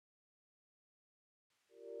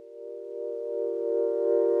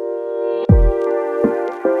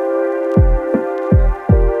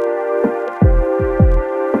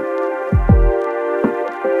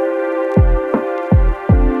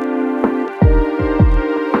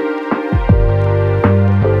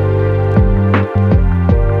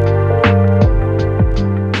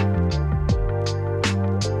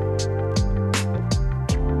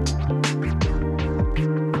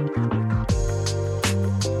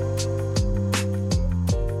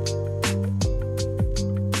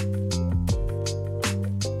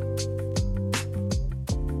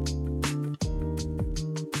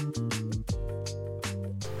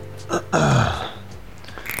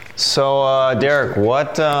So, Derek,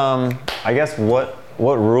 what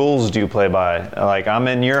rules do you play by? Like, I'm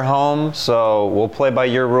in your home, so we'll play by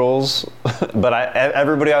your rules. But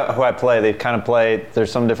everybody who I play, they kind of play,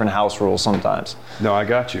 there's some different house rules sometimes. No, I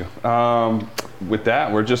got you. With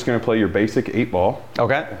that, we're just going to play your basic 8-ball.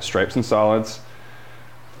 Okay. Stripes and solids.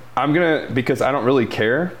 Because I don't really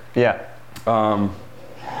care. Yeah.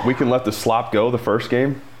 We can let the slop go the first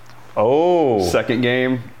game. Oh. Second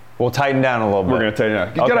game, we'll tighten down a little bit. we're going to tighten down.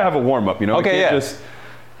 You got to have a warm-up, you know? Okay, you can't yeah. just,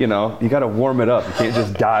 you got to warm it up. You can't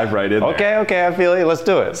just dive right in there. Okay, I feel you. Let's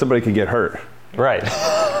do it. Somebody could get hurt. Right.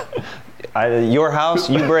 Your house,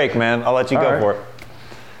 you break, man. I'll let you go for it.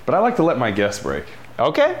 But I like to let my guests break.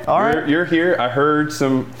 Okay, all right. You're here. I heard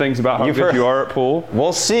some things about how good you are at pool.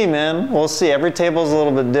 We'll see, man. We'll see. Every table's a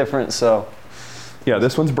little bit different, so. Yeah,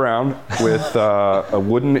 this one's brown with a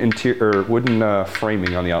wooden interior, wooden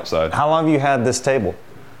framing on the outside. How long have you had this table?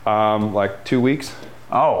 Like 2 weeks.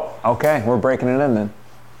 Oh, okay. We're breaking it in then.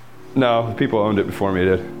 No, people owned it before me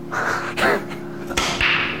did.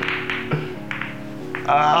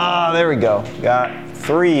 There we go. Got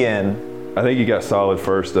 3 in. I think you got solid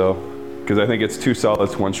first though, because I think it's 2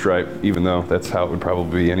 solids, 1 stripe, even though that's how it would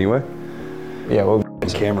probably be anyway. Yeah, well, The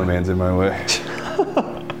cameraman's in my way.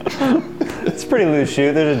 it's a pretty loose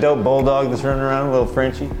shoe. There's a dope bulldog that's running around, a little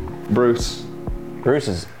Frenchie. Bruce.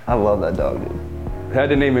 I love that dog, dude. Had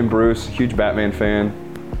to name him Bruce. Huge Batman fan.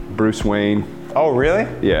 Bruce Wayne. Oh, really?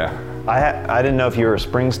 Yeah. I didn't know if you were a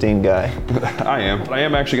Springsteen guy. I am. I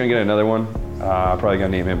am actually gonna get another one. Probably gonna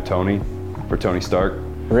name him Tony, or Tony Stark.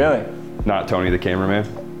 Really? Not Tony the cameraman.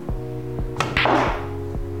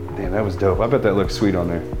 Damn, that was dope. I bet that looks sweet on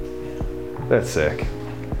there. That's sick.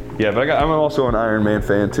 Yeah, but I'm also an Iron Man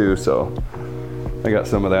fan too, so I got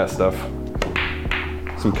some of that stuff.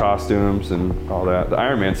 Some costumes and all that. The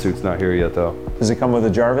Iron Man suit's not here yet though. Does it come with a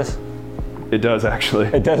Jarvis? It does actually.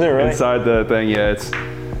 It does, it really? Inside the thing, yeah, it's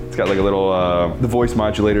got like a little the voice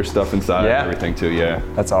modulator stuff inside and everything too, yeah.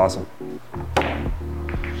 That's awesome.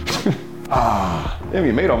 Damn,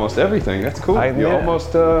 you made almost everything. That's cool. You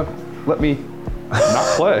almost let me not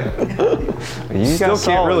play. You still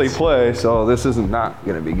can't really play, so this isn't not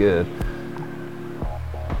gonna be good.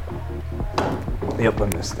 Yep, I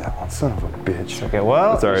missed that one. Son of a bitch. Okay,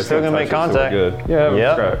 well, That's all right. still gonna make contact. Good. Yeah,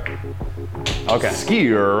 Yep. Okay.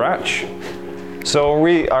 Ski ratch. So are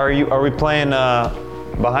we playing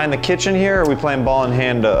behind the kitchen here, or are we playing ball in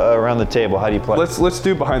hand around the table? How do you play? Let's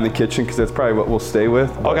do behind the kitchen because that's probably what we'll stay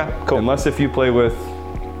with. Okay, cool. Unless if you play with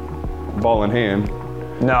ball in hand.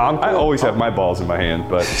 No, I always have my balls in my hand,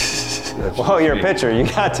 but. Well, you're a pitcher. You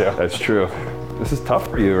got to. That's true. This is tough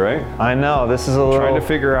for you, right? I know. This is a little. Trying to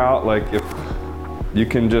figure out like if you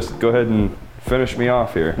can just go ahead and finish me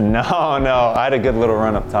off here. No. I had a good little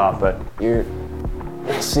run up top, but we'll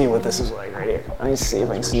see what this is like right here. Let me see if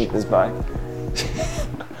I can sneak this by.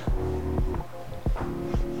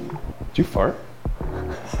 Did you fart?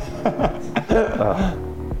 I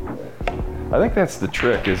think that's the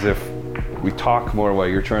trick, is if we talk more while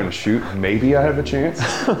you're trying to shoot, maybe I have a chance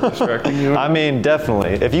distracting you. I mean,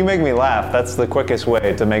 definitely. If you make me laugh, that's the quickest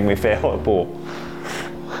way to make me fail at pool.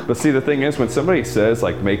 But see, the thing is, when somebody says,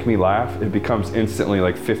 like, make me laugh, it becomes instantly,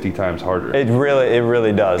 like, 50 times harder. It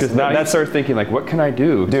really does. Because now you start thinking, like, what can I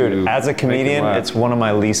do? Dude, as a comedian, it's one of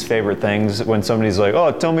my least favorite things when somebody's like,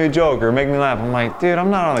 oh, tell me a joke or make me laugh. I'm like, dude, I'm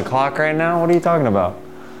not on the clock right now. What are you talking about?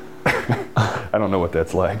 I don't know what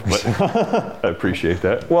that's like, but I appreciate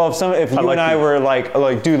that. Well, if you and I were like,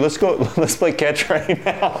 dude, let's play catch right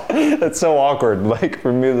now. That's so awkward. Like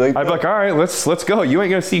for me, like I'd be like, all right, let's go. You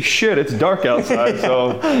ain't gonna see shit. It's dark outside,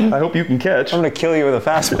 so I hope you can catch. I'm gonna kill you with a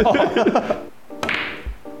fastball.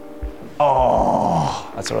 Oh,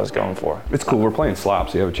 that's what I was going for. It's cool. We're playing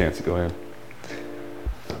slop, so you have a chance to go in.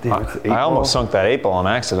 Damn, it's I almost sunk that 8-ball on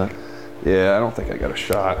accident. Yeah, I don't think I got a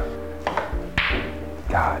shot.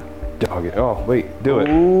 God. Dog it. Oh, wait. Do it.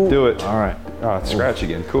 Ooh. Do it. All right. Oh, it's scratch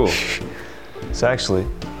again. Cool. It's actually,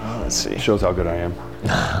 let's see. Shows how good I am.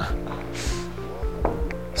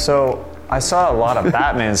 So I saw a lot of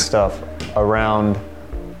Batman stuff around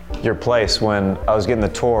your place when I was getting the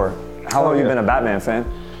tour. How long have you been a Batman fan?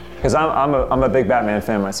 Because I'm a big Batman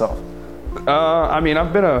fan myself. I mean,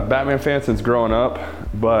 I've been a Batman fan since growing up,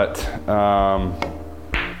 but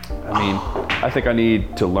I think I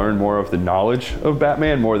need to learn more of the knowledge of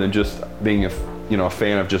Batman more than just being a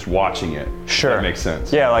fan of just watching it. Sure. If that makes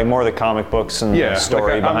sense. Yeah, like more of the comic books and the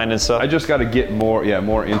story behind it and stuff. I just got to get more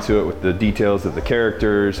into it with the details of the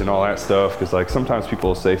characters and all that stuff. Because like sometimes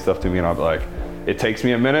people will say stuff to me and I'll be like, it takes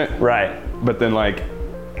me a minute. Right. But then like,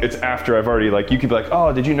 it's after I've already you could be like,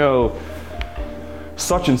 oh, did you know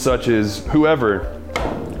such and such is whoever?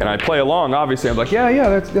 And I play along, obviously. I'm like,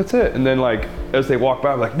 yeah, that's it. And then like, as they walk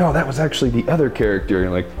by, I'm like, no, that was actually the other character.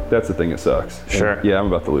 And like, that's the thing that sucks. Sure. And yeah, I'm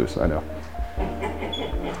about to lose, I know.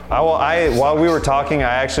 While we were talking,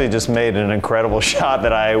 I actually just made an incredible shot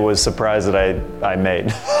that I was surprised that I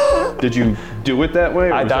made. Did you do it that way,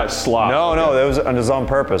 or was that slop? No, it was on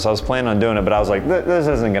purpose. I was planning on doing it, but I was like, this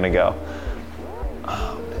isn't gonna go.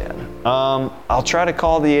 Oh man. I'll try to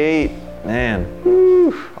call the 8. Man,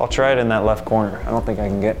 I'll try it in that left corner. I don't think I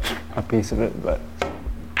can get a piece of it, but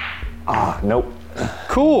nope.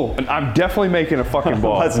 Cool. And I'm definitely making a fucking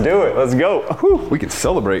ball. Let's do it. Let's go. Whew, we can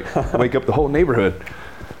celebrate. Wake up the whole neighborhood.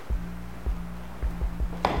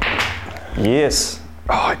 Yes.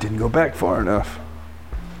 Oh, I didn't go back far enough.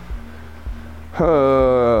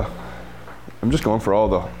 I'm just going for all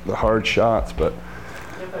the hard shots, but.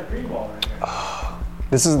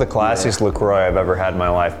 This is the classiest LaCroix I've ever had in my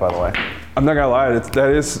life, by the way. I'm not gonna lie, that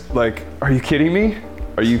is like, are you kidding me?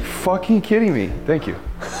 Are you fucking kidding me? Thank you.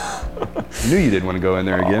 I knew you didn't want to go in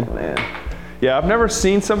there again. Man. Yeah, I've never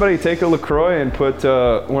seen somebody take a LaCroix and put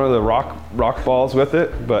one of the rock balls with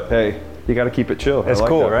it, but hey, you gotta keep it chill. It's like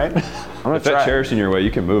cool, that. right? I'm If that chair's in your way,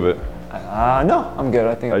 you can move it. No, I'm good.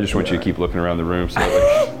 I think I just want you to keep looking around the room so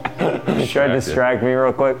that You try to distract me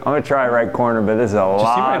real quick. I'm gonna try right corner, but this is a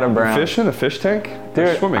lot of brown. Fish in a fish tank?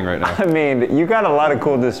 They're swimming right now. I mean, you got a lot of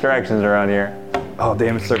cool distractions around here. Oh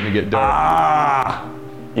damn, it's starting to get dark.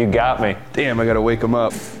 You got me. Damn, I gotta wake them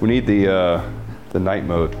up. We need the night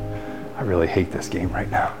mode. I really hate this game right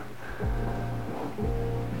now.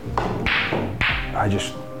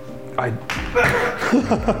 Like,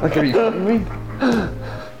 are you kidding me?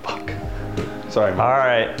 Fuck. Sorry, man.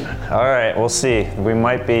 All right, we'll see.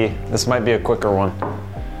 This might be a quicker one.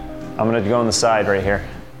 I'm gonna go on the side right here.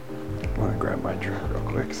 I'm gonna grab my drink real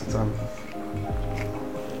quick since I'm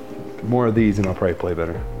more of these and I'll probably play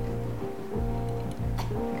better.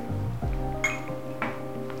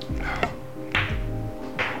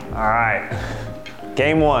 All right,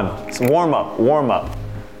 game 1. It's warm up.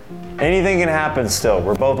 Anything can happen still.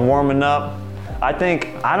 We're both warming up. I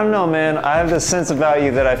don't know, man. I have this sense about you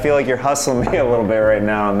that I feel like you're hustling me a little bit right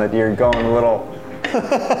now and that you're going a little.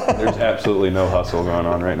 There's absolutely no hustle going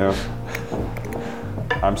on right now.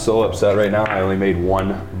 I'm so upset right now. I only made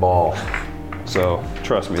 1 ball. So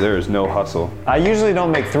trust me, there is no hustle. I usually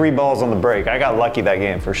don't make 3 balls on the break. I got lucky that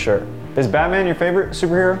game for sure. Is Batman your favorite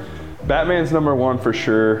superhero? Batman's number 1 for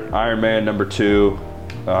sure. Iron Man number 2.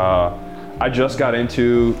 I just got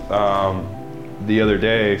into the other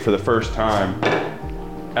day for the first time.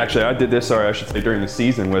 Actually, I did this, I should say, during the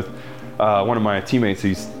season with one of my teammates.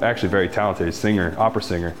 He's actually very talented, he's singer, opera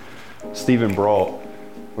singer. Stephen Brault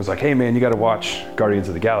was like, hey man, you gotta watch Guardians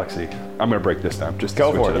of the Galaxy. I'm gonna break this down. Just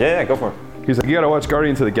go for it. Yeah, go for it. He's like, you gotta watch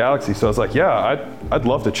Guardians of the Galaxy. So I was like, yeah, I'd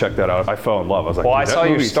love to check that out. I fell in love. I was like, well, I saw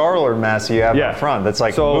your Star-Lord mask you have up front. That's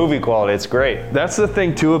like movie quality. It's great. That's the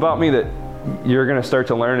thing too about me that you're gonna start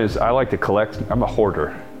to learn is I like to collect. I'm a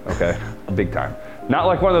hoarder, okay? Big time. Not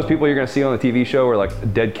like one of those people you're gonna see on the TV show where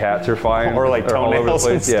like dead cats are flying. Or like all over the toenails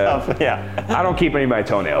and place. stuff. Yeah. I don't keep any of my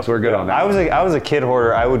toenails. We're good on that. I was a kid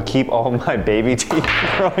hoarder. I would keep all my baby teeth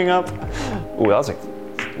growing up. Ooh, that was like,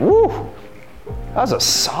 woo! That was a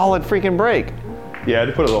solid freaking break. Yeah, I had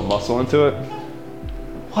to put a little muscle into it.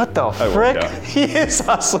 What the frick? He is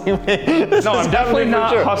hustling me. No, I'm definitely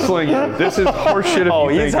not hustling you. This is horseshit. Oh,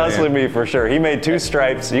 he's hustling me for sure. He made 2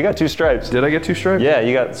 stripes. You got 2 stripes. Did I get 2 stripes? Yeah,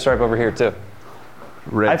 you got a stripe over here too.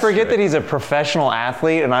 I forget that he's a professional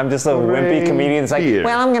athlete and I'm just a wimpy comedian. It's like,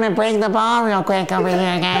 well, I'm gonna break the ball real quick over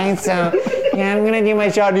here, guys. So, yeah, I'm gonna do my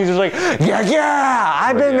shot. And he's just like, yeah,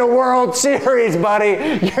 I've been to World Series,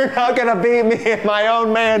 buddy. You're not gonna beat me in my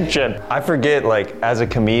own mansion. I forget, like, as a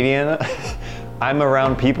comedian, I'm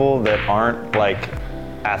around people that aren't like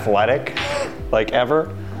athletic, like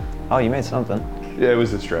ever. Oh, you made something. Yeah, it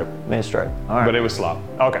was a stripe. Made a stripe. All right. But it was slop.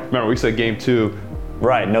 Okay. Remember, we said game 2.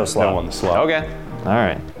 Right, no slop. No one the slop. Okay. All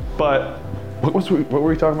right. But what were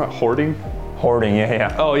we talking about? Hoarding? Hoarding,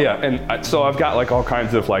 yeah. Oh yeah, and so I've got like all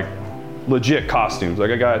kinds of like legit costumes.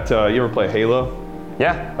 Like I got, you ever play Halo?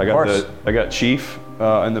 Yeah, I got Chief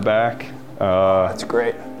in the back. That's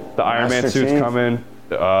great. The Iron Man suit's coming.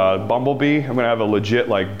 Bumblebee. I'm gonna have a legit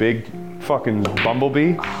like big fucking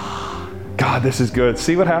Bumblebee. God, this is good.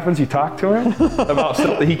 See what happens? You talk to him about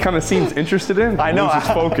stuff that he kind of seems interested in. I know. Loses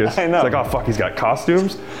focus. I know. It's like, oh fuck, he's got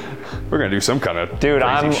costumes. We're gonna do some kind of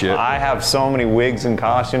crazy shit. I have so many wigs and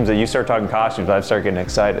costumes that you start talking costumes, I start getting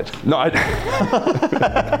excited. No, I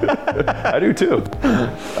do too.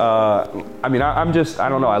 I mean, I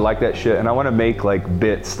don't know. I like that shit, and I want to make like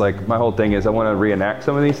bits. Like my whole thing is I want to reenact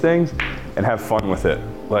some of these things, and have fun with it.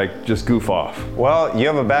 Like, just goof off. Well, you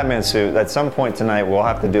have a Batman suit. At some point tonight, we'll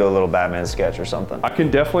have to do a little Batman sketch or something. I can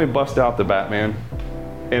definitely bust out the Batman,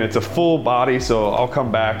 and it's a full body, so I'll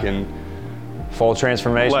come back and full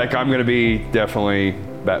transformation. like I'm gonna be definitely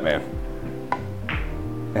Batman.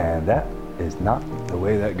 And that is not the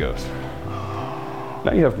way that goes.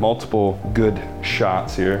 Now you have multiple good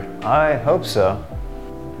shots here. I hope so.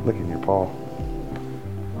 Look at your paw.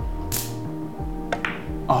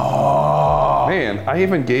 Oh man, I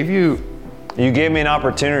even gave you. You gave me an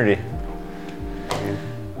opportunity.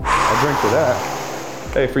 I'll drink to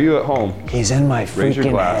that. Hey, for you at home, He's in my freaking raise your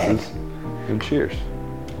head. glasses and cheers.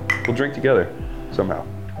 We'll drink together somehow.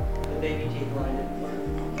 The baby teeth line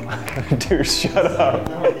didn't work. Dude, shut up.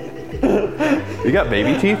 You got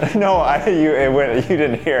baby teeth? No, you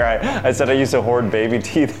didn't hear. I said I used to hoard baby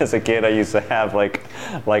teeth as a kid. I used to have like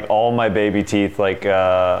all my baby teeth in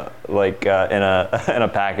a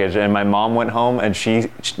package. And my mom went home and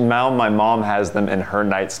now my mom has them in her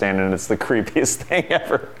nightstand, and it's the creepiest thing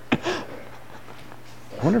ever.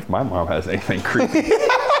 I wonder if my mom has anything creepy.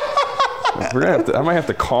 I might have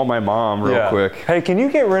to call my mom real quick. Hey, can you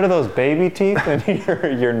get rid of those baby teeth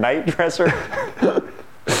in your night dresser?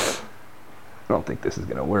 I don't think this is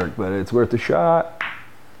gonna work, but it's worth a shot.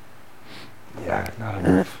 Yeah, not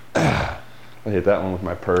enough. I hit that one with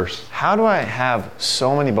my purse. How do I have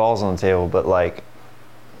so many balls on the table, but like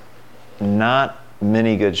not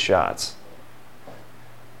many good shots?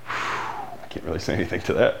 I can't really say anything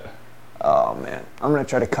to that. Oh man, I'm gonna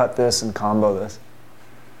try to cut this and combo this.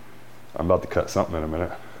 I'm about to cut something in a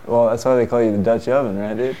minute. Well, that's why they call you the Dutch oven,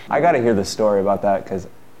 right, dude? I gotta hear the story about that, because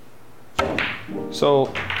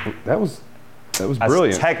So that was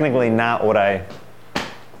brilliant. that's technically not what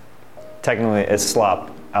technically it's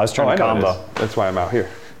slop. I was trying to I know it combo. is. That's why I'm out here.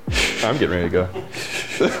 I'm getting ready to go.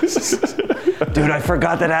 Dude, I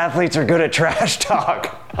forgot that athletes are good at trash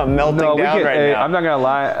talk. I'm melting down right now. I'm not gonna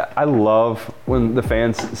lie. I love when the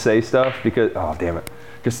fans say stuff because, oh damn it,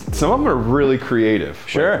 because some of them are really creative.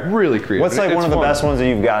 Sure. Like, really creative. What's like It's one of the fun. best ones that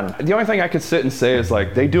you've gotten? The only thing I could sit and say is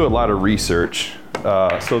like they do a lot of research,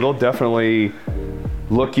 so they'll definitely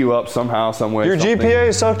look you up somehow, some way. Your something.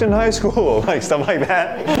 GPA sucked in high school, like stuff like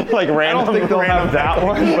that. Like random. I don't think they'll have that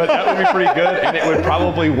one, but that would be pretty good, and it would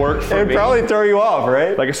probably work for It would me. probably throw you off,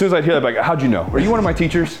 right? Like as soon as I'd hear that, like, how'd you know? Are you one of my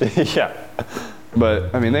teachers? Yeah.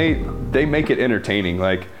 But I mean, they make it entertaining.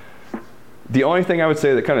 Like the only thing I would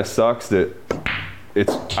say that kind of sucks that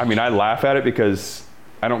I laugh at it because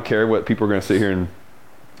I don't care what people are going to sit here and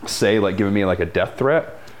say, like giving me like a death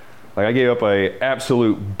threat. Like I gave up a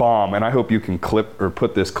absolute bomb, and I hope you can clip or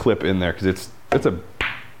put this clip in there because it's a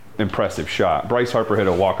impressive shot. Bryce Harper hit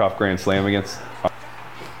a walk-off grand slam against.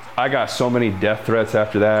 I got so many death threats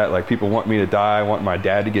after that. Like people want me to die, want my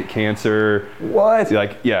dad to get cancer. What?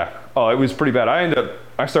 Like yeah. Oh, it was pretty bad.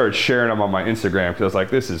 I started sharing them on my Instagram because I was like,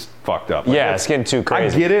 this is fucked up. Like, Yeah, it's getting too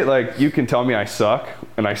crazy. I get it. Like you can tell me I suck,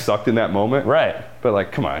 and I sucked in that moment. Right. But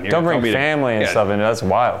like, come on. Don't bring family and stuff into that's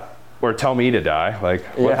wild. Or tell me to die. Like,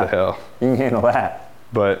 what the hell? You can handle that.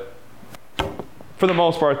 But for the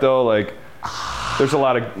most part, though, like, there's a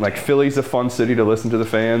lot of like Philly's a fun city to listen to the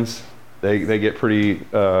fans. They get pretty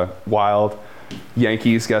wild.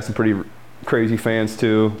 Yankees got some pretty crazy fans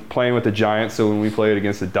too. Playing with the Giants, so when we played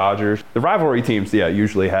against the Dodgers, the rivalry teams,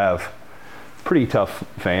 usually have pretty tough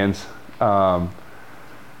fans. But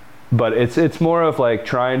it's more of like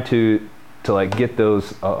trying to like get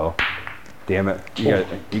those. Damn it!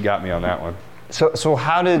 You got me on that one. So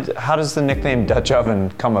how does the nickname Dutch Oven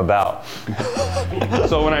come about?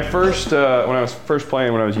 So when I was first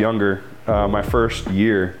playing when I was younger, my first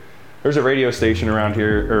year, there's a radio station around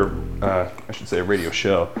here, or I should say a radio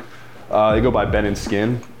show. They go by Ben and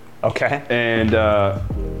Skin. Okay. And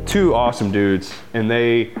two awesome dudes, and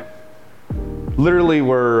they literally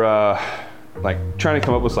were like trying to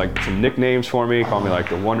come up with like some nicknames for me, call me like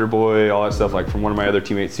the Wonder Boy, all that stuff. Like from one of my other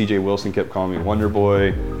teammates, CJ Wilson, kept calling me Wonder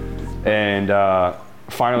Boy. And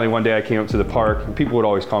finally one day I came up to the park, and people would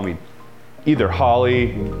always call me either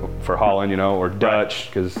Holly for Holland, or Dutch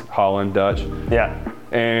because Holland, Dutch. Yeah.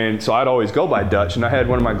 And so I'd always go by Dutch, and I had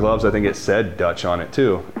one of my gloves, I think it said Dutch on it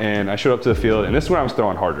too. And I showed up to the field, and this is when I was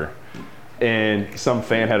throwing harder. And some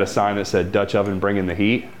fan had a sign that said Dutch Oven bringing the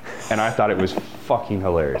heat, and I thought it was fucking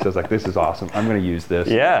hilarious. I was like, this is awesome. I'm gonna use this.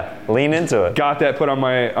 Yeah, lean into it. Got that put on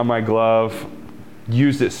my glove,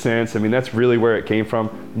 used it since. I mean, that's really where it came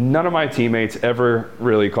from. None of my teammates ever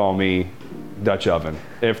really call me Dutch Oven.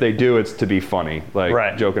 If they do, it's to be funny,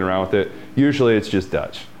 like joking around with it. Usually it's just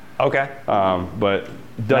Dutch. Okay. But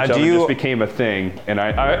Dutch Oven just became a thing, and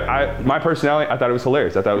I my personality, I thought it was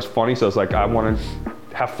hilarious. I thought it was funny, so I was like, I want to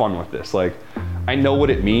have fun with this. Like, I know what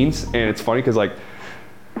it means, and it's funny because like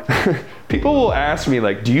people will ask me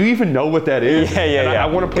like, do you even know what that is? Yeah. I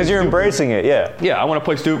want to play because you're embracing it. Yeah, I want to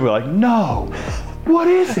play stupid. Like, no, what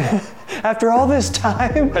is it? After all this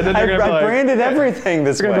time, And then they're gonna be I like, branded everything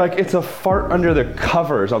this way. They're gonna be like, it's a fart under the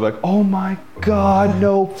covers. I'm like, oh my God,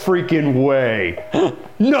 no freaking way.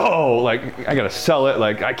 No, like I gotta sell it.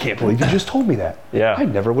 Like, I can't believe you just told me that. Yeah. I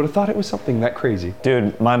never would have thought it was something that crazy.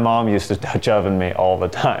 Dude, my mom used to Dutch oven me all the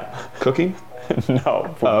time. Cooking?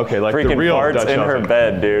 No. Oh, okay, like freaking the real farts Dutch in oven. her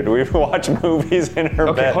bed, dude. We've watched movies in her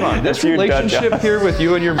bed. Okay, hold on. This A few Dutch relationship ovens. here with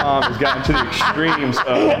you and your mom has gotten to the extremes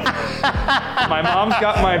of my mom's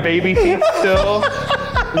got my baby teeth still.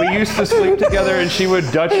 We used to sleep together and she would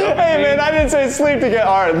Dutch oven Hey me. man, I didn't say sleep together,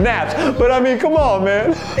 or naps, but I mean, come on,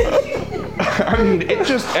 man. I mean, it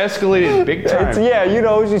just escalated big time. Yeah, you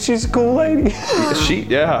know, she's a cool lady.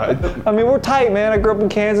 Yeah. I mean, we're tight, man. I grew up in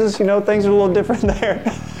Kansas. You know, things are a little different there.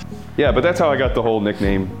 Yeah, but that's how I got the whole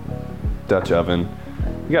nickname Dutch oven.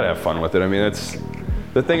 You gotta have fun with it. I mean, that's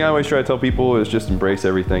the thing I always try to tell people is just embrace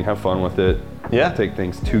everything, have fun with it. Yeah. Don't take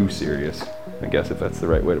things too serious, I guess, if that's the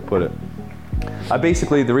right way to put it. I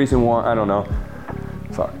basically, the reason why, I don't know.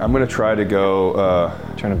 Fuck, I'm gonna try to go,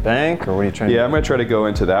 Trying to bank, or what are you trying to do? yeah, I'm gonna try to go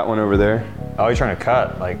into that one over there. Oh, you're trying to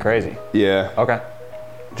cut like crazy. Yeah. Okay.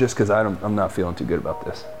 Just because I'm not feeling too good about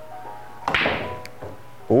this.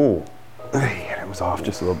 Ooh. It was off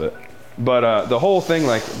just a little bit. But the whole thing,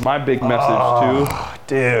 like my big message too.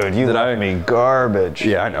 Dude, you Did left me garbage.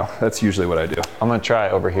 Yeah, I know. That's usually what I do. I'm gonna try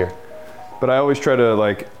over here. But I always try to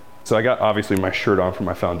like, so I got obviously my shirt on for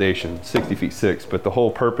my foundation, 60 feet 6, but the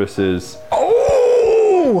whole purpose is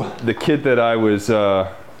the kid that I was,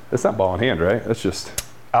 that's not ball in hand, right? That's just. It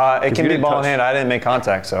can you be didn't ball in touch- hand. I didn't make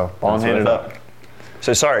contact, so ball in That's what hand I it up.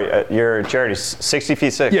 So sorry, your charity's 60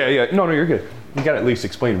 feet 6. Yeah. No, you're good. You got to at least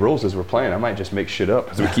explain rules as we're playing. I might just make shit up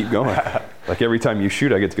as we keep going. Like every time you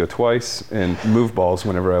shoot, I get to go twice and move balls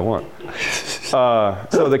whenever I want.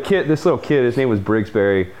 So the kid, this little kid, his name was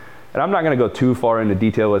Brigsbury. And I'm not going to go too far into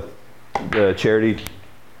detail with the charity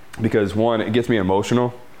because one, it gets me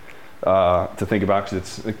emotional to think about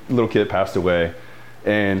because it's a little kid passed away.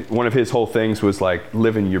 And one of his whole things was like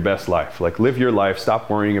living your best life. Like live your life, stop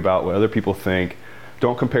worrying about what other people think.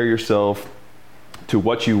 Don't compare yourself to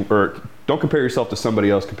what you, or don't compare yourself to somebody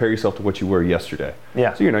else, compare yourself to what you were yesterday.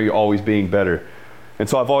 Yeah. So, you know, you're always being better. And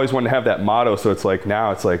so I've always wanted to have that motto. So it's like, now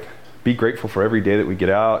it's like, be grateful for every day that we get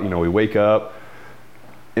out. You know, we wake up,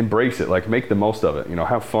 embrace it, like make the most of it, you know,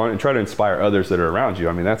 have fun and try to inspire others that are around you.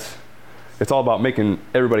 I mean, it's all about making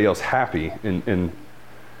everybody else happy and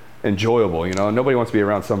enjoyable, you know. Nobody wants to be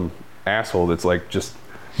around some asshole that's like just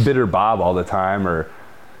bitter Bob all the time or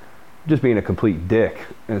just being a complete dick.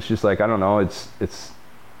 And it's just like, I don't know, it's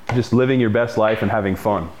just living your best life and having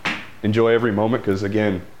fun. Enjoy every moment because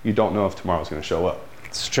again, you don't know if tomorrow's going to show up.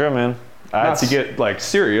 It's true, man. Not to get like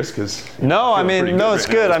serious because no, I mean, no, it's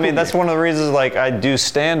good. I mean, that's one of the reasons like I do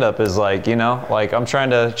stand up is like, you know, like I'm trying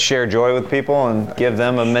to share joy with people and give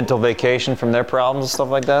them a mental vacation from their problems and stuff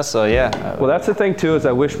like that. So yeah. Well, that's the thing too, is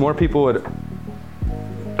I wish more people would.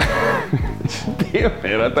 Damn,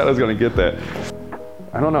 man, I thought I was gonna get that.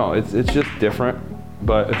 I don't know, it's just different,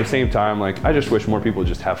 but at the same time, like I just wish more people would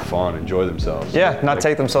just have fun, enjoy themselves. Yeah, not like,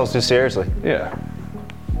 take themselves too seriously. Yeah.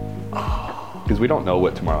 Because we don't know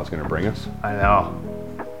what tomorrow's gonna bring us. I know.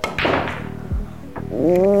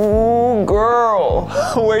 Ooh, girl,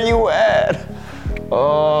 where you at?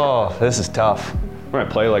 Oh, this is tough. When I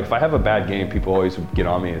play, like if I have a bad game, people always get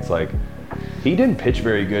on me. It's like, he didn't pitch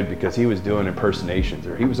very good because he was doing impersonations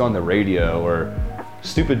or he was on the radio or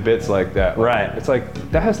stupid bits like that. Right. It's like,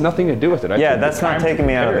 that has nothing to do with it. I Yeah, took the that's not time to taking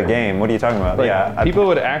me out of the prepare. game. What are you talking about? Like, Yeah, people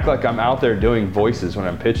would act like I'm out there doing voices when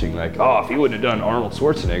I'm pitching. Like, oh, if he wouldn't have done Arnold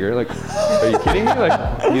Schwarzenegger. Like, are you kidding me?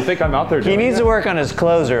 Like, you think I'm out there he doing needs that? to work on his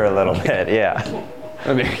closer a little bit. Yeah.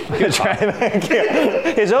 I mean,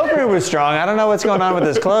 His opener was strong. I don't know what's going on with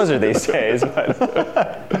his closer these days. But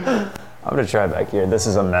I'm gonna try back here. This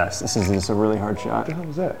is a mess. This is a really hard shot. what the hell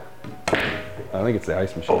was that? I think it's the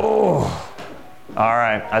ice machine. All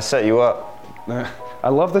right, I set you up. I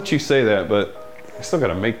love that you say that, but I still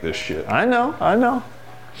gotta make this shit. I know.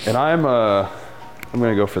 And I'm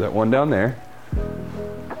gonna go for that one down there.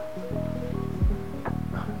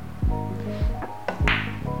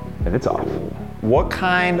 And it's off. What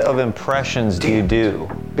kind of impressions do you do?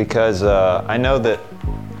 Because I know that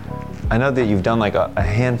you've done like a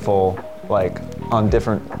handful, like on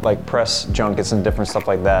different like press junkets and different stuff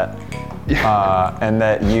like that. Yeah. And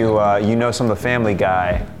that you know some of the Family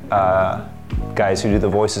Guy guys who do the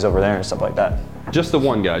voices over there and stuff like that. Just the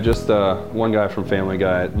one guy, one guy from Family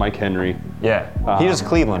Guy, Mike Henry. Yeah. He does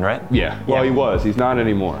Cleveland, right? Yeah. Well, Yeah. he was. He's not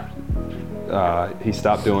anymore. he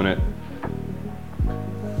stopped doing it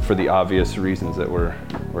for the obvious reasons that were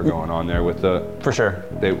going on there with the. For sure.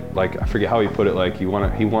 They like I forget how he put it. Like he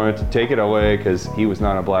wanted to take it away because he was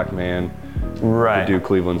not a black man. Right. To do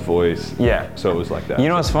Cleveland's voice. Yeah. So it was like that. You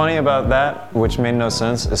know what's funny about that, which made no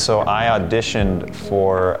sense, is so I auditioned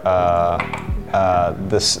for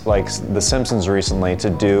this like The Simpsons recently to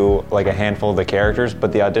do like a handful of the characters,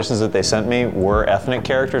 but the auditions that they sent me were ethnic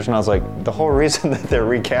characters, and I was like, the whole reason that they're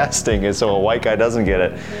recasting is so a white guy doesn't get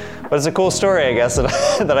it. But it's a cool story, I guess,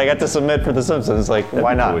 that I got to submit for The Simpsons. Like,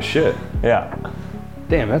 why not? Cool as shit. Yeah.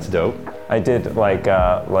 Damn, that's dope. I did like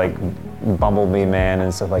Bumblebee Man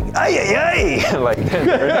and stuff like, ay, like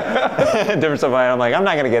different stuff. I'm like, I'm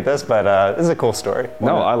not gonna get this, but this is a cool story.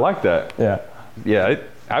 No, I like that. Yeah. Yeah,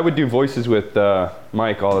 I would do voices with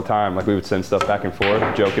Mike all the time. Like we would send stuff back and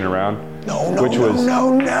forth, joking around. Which was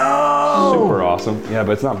super awesome. Yeah,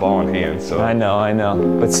 but it's not ball in hand, so. I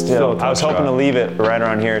know. But still I was hoping to leave it right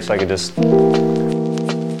around here so I could just.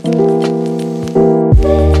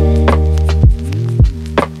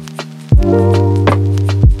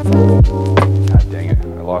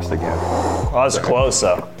 Lost again. Oh, that was close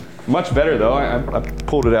though. Much better though. I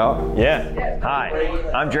pulled it out. Yeah. Hi,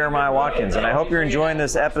 I'm Jeremiah Watkins, and I hope you're enjoying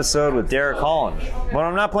this episode with Derek Holland. When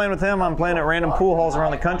I'm not playing with him, I'm playing at random pool halls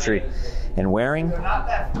around the country and wearing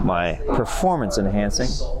my performance-enhancing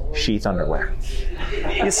sheath underwear.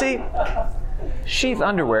 You see, sheath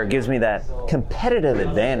underwear gives me that competitive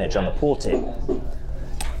advantage on the pool table.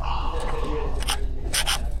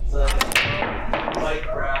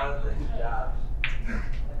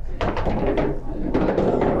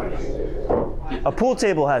 A pool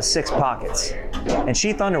table has 6 pockets, and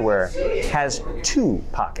sheath underwear has 2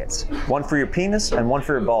 pockets, one for your penis and one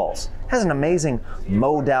for your balls. It has an amazing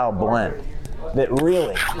modal blend that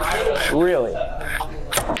really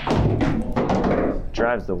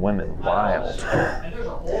drives the women wild.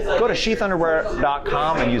 Go to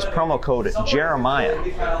sheathunderwear.com and use promo code Jeremiah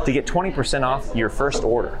to get 20% off your first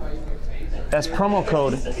order. That's promo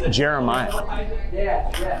code Jeremiah.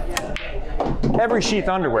 Every sheath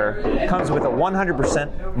underwear comes with a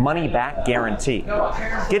 100% money-back guarantee.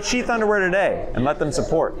 Get sheath underwear today and let them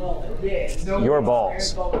support your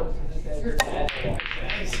balls.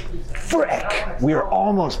 Frick! We are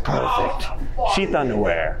almost perfect. Sheath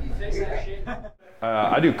underwear.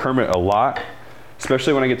 I do Kermit a lot.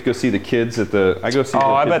 Especially when I get to go see the kids at the, I go see the kids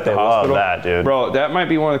I bet at the they hospital. love that, dude. Bro, that might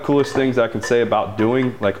be one of the coolest things I can say about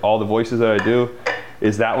doing, like all the voices that I do,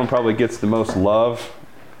 is that one probably gets the most love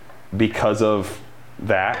because of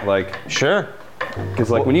that. Like, sure.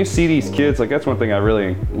 Because like when you see these kids, like that's one thing I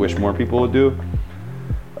really wish more people would do,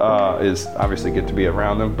 is obviously get to be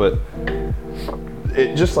around them, but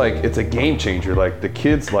it just like, it's a game changer. Like the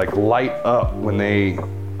kids like light up when they,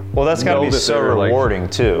 well, that's got to be so rewarding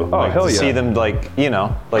too. Oh, like, hell yeah. To see them like, you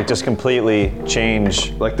know, like just completely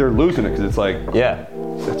change. Like they're losing it because it's like, yeah.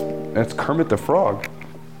 That's Kermit the Frog.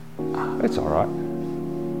 It's all right.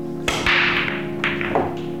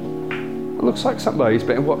 It looks like somebody's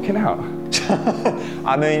been walking out.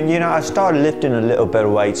 I mean, you know, I started lifting a little bit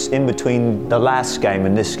of weights in between the last game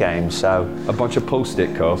and this game, so. A bunch of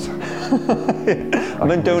post-it curls. I've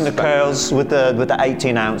been doing the curls with the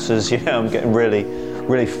 18 ounces, you know, I'm getting really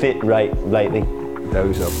fit lately.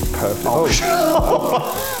 Those are perfect.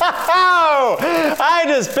 Oh, I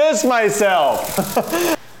just pissed myself.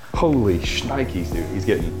 Holy shnikes, dude. He's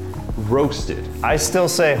getting roasted. I still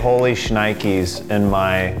say holy shnikes in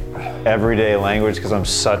my everyday language because I'm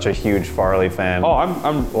such a huge Farley fan. Oh,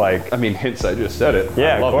 I'm like, I mean, hence I just said it.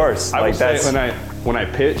 Yeah, of course. I would say when I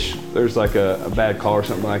pitch, there's like a bad call or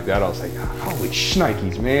something like that, I'll say, holy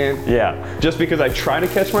shnikes, man. Yeah. Just because I try to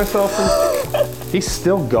catch myself, he's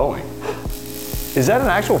still going. Is that an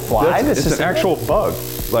actual fly? It's an actual bug.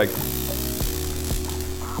 Like,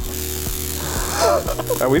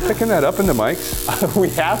 are we picking that up in the mics? We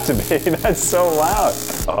have to be. That's so loud.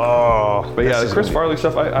 Oh, but yeah, the Chris Farley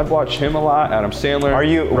stuff. I've watched him a lot. Adam Sandler. Are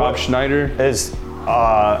you Rob Schneider? Is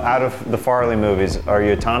out of the Farley movies, are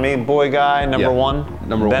you a Tommy Boy guy? Number one.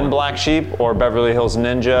 Ben Black Sheep or Beverly Hills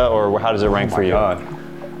Ninja, or how does it rank for you? God.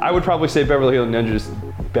 I would probably say Beverly Hills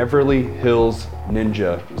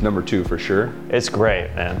Ninja is number 2 for sure. It's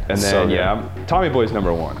great, man. And then Tommy Boy's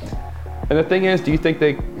number 1. And the thing is, do you think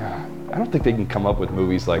I don't think they can come up with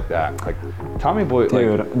movies like that. Like Tommy Boy,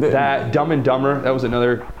 dude, that Dumb and Dumber,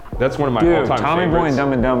 that's one of my all-time favorites. Tommy Boy and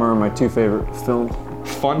Dumb and Dumber are my 2 favorite films.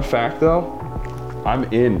 Fun fact though, I'm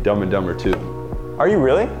in Dumb and Dumber 2. Are you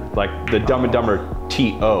really? Like the Dumb and Dumber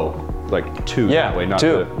T.O., like 2 that way, not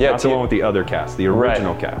 2. Not the one with the other cast, the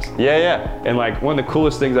original cast. Yeah. And like one of the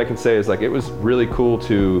coolest things I can say is like it was really cool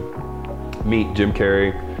to meet Jim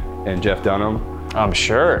Carrey, and Jeff Dunham. I'm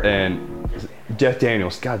sure. And Jeff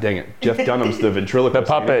Daniels, god dang it. Jeff Dunham's the ventriloquist. The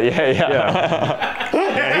puppet, yeah.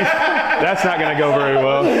 That's not going to go very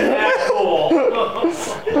well. That's cool.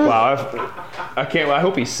 Wow, I can't. I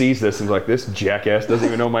hope he sees this and is like, this jackass doesn't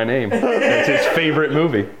even know my name. It's his favorite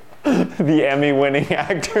movie. The Emmy-winning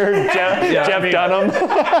actor, Jeff Dunham. The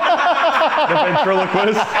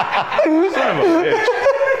ventriloquist. Son of a bitch.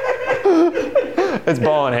 It's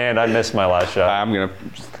ball in hand. I missed my last shot. I'm going to.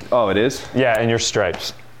 Oh, it is? Yeah, and your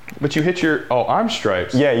stripes. But you hit your. Oh, I'm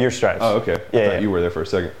stripes. Yeah, your stripes. Oh, okay. Yeah, I thought you were there for a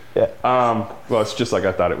second. Yeah. Well, it's just like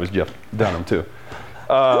I thought it was Jeff Dunham, too.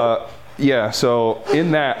 Yeah, so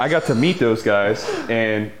in that, I got to meet those guys.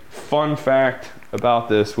 And fun fact about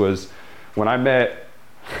this was when I met,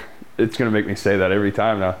 it's going to make me say that every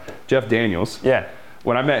time now, Jeff Daniels. Yeah.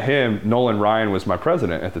 When I met him, Nolan Ryan was my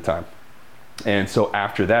president at the time. And so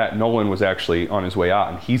after that, Nolan was actually on his way out,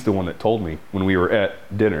 and he's the one that told me when we were at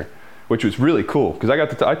dinner, which was really cool because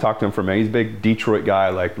I talked to him for a minute. He's a big Detroit guy,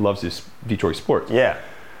 like loves his Detroit sports. Yeah.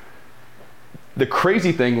 The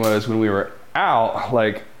crazy thing was when we were out,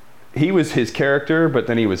 like he was his character, but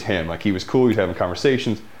then he was him. Like he was cool, he was having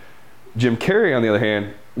conversations. Jim Carrey, on the other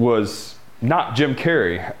hand, was not Jim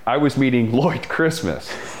Carrey. I was meeting Lloyd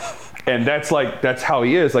Christmas. And that's how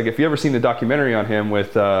he is. Like if you ever seen the documentary on him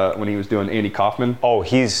with when he was doing Andy Kaufman. Oh,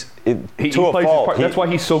 he plays his part. That's why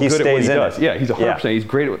he's so good at what he does. It. Yeah, he's 100%. He's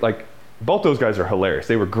great at like both those guys are hilarious.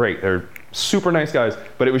 They were great. They're super nice guys.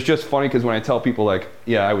 But it was just funny because when I tell people like,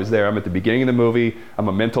 yeah, I was there. I'm at the beginning of the movie. I'm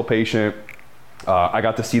a mental patient. I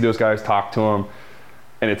got to see those guys, talk to them.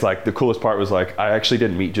 And it's like the coolest part was like I actually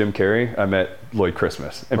didn't meet Jim Carrey. I met Lloyd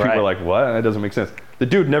Christmas. And people were like, what? That doesn't make sense. The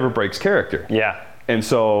dude never breaks character. Yeah. And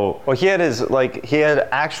so, well, he had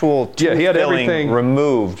actual tooth he had filling everything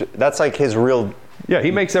removed. That's like his real. Yeah,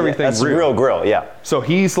 he makes everything that's real. Real grill. Yeah. So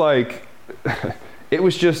he's like, it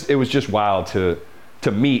was just wild to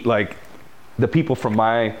meet like the people from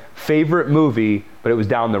my favorite movie, but it was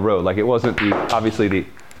down the road. Like it wasn't obviously the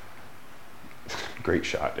great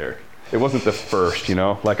shot there. It wasn't the first,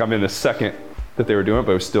 like I'm in the second that they were doing it,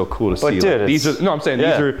 but it was still cool to see. Dude, like, these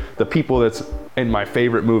are the people that's in my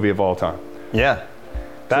favorite movie of all time. Yeah.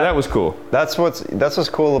 So that was cool. That's what's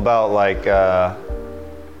cool about like,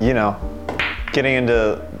 getting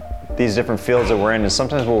into these different fields that we're in. Is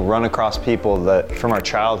sometimes we'll run across people that from our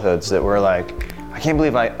childhoods that we're like, I can't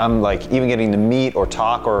believe I'm like even getting to meet or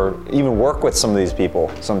talk or even work with some of these people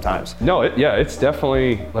sometimes. No, it's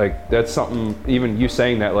definitely like that's something. Even you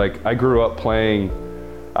saying that, like I grew up playing,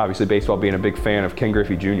 obviously baseball, being a big fan of Ken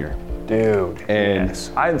Griffey Jr. Dude, and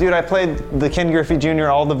yes. I played the Ken Griffey Jr.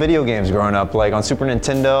 all the video games growing up, like on Super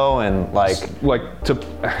Nintendo and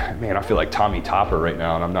man, I feel like Tommy Topper right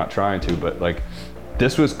now, and I'm not trying to, but like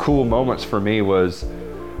this was cool moments for me was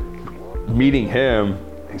meeting him.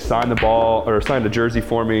 He signed the jersey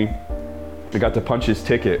for me. I got to punch his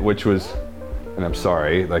ticket, which was, and I'm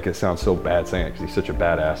sorry, like it sounds so bad saying it because he's such a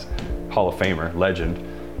badass Hall of Famer, legend,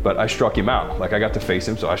 but I struck him out. Like I got to face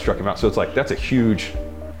him, so I struck him out. So it's like that's a huge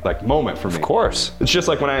like moment for me. Of course. It's just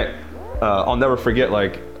like when I'll never forget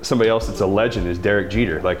like somebody else that's a legend is Derek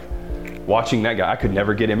Jeter. Like watching that guy, I could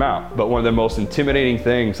never get him out. But one of the most intimidating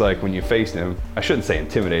things, like when you faced him, I shouldn't say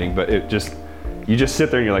intimidating, but you just sit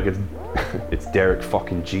there and you're like, it's Derek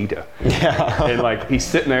fucking Jeter. Yeah. And like he's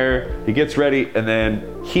sitting there, he gets ready, and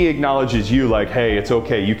then he acknowledges you like, hey, it's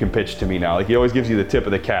okay, you can pitch to me now. Like he always gives you the tip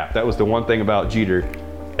of the cap. That was the one thing about Jeter.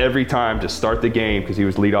 Every time to start the game, because he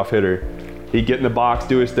was leadoff hitter, he'd get in the box,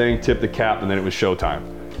 do his thing, tip the cap, and then it was showtime.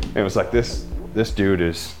 And it was like, this dude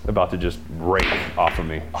is about to just rake off of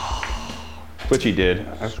me. Which he did.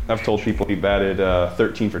 I've told people he batted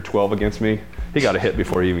 13 for 12 against me. He got a hit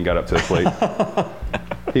before he even got up to the plate.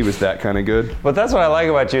 He was that kind of good. But that's what I like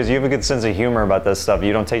about you is you have a good sense of humor about this stuff.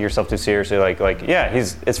 You don't take yourself too seriously. Like yeah,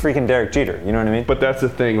 it's freaking Derek Jeter. You know what I mean? But that's the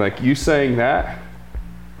thing. Like you saying that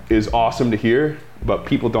is awesome to hear, but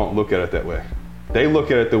people don't look at it that way. They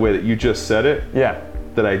look at it the way that you just said it. Yeah.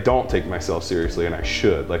 That I don't take myself seriously, and I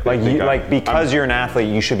should. Because you're an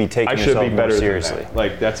athlete, you should be taking yourself more seriously.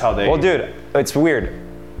 Like that's how they. Well, dude, it's weird.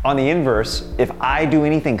 On the inverse, if I do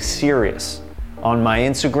anything serious on my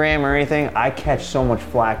Instagram or anything, I catch so much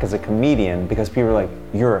flack as a comedian because people are like,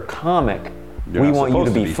 "You're a comic. We want you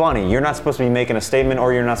to be funny. You're not supposed to be making a statement,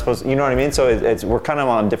 or you're not supposed to." You know what I mean? So we're kind of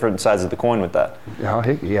on different sides of the coin with that.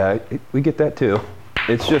 We get that too.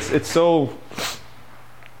 It's just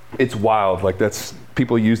it's wild. Like that's.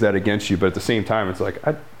 People use that against you, but at the same time, it's like,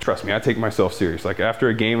 trust me, I take myself serious. Like after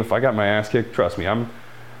a game, if I got my ass kicked, trust me, I'm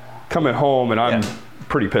coming home and I'm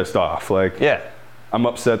pretty pissed off. Like, I'm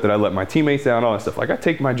upset that I let my teammates down, all that stuff. Like I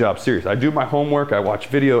take my job serious. I do my homework, I watch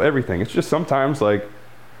video, everything. It's just sometimes like,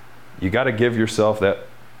 you got to give yourself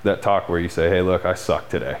that talk where you say, hey, look, I suck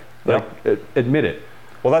today. Yep. Like, admit it.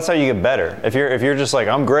 Well, that's how you get better. If you're just like,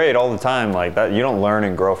 I'm great all the time, like that, you don't learn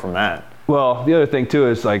and grow from that. Well, the other thing too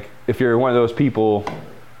is like, if you're one of those people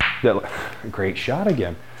that, great shot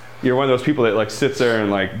again. You're one of those people that like sits there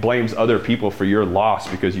and like blames other people for your loss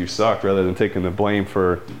because you sucked rather than taking the blame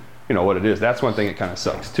for, you know, what it is. That's one thing that kind of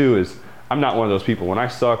sucks too, is I'm not one of those people. When I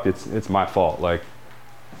sucked, it's my fault. Like,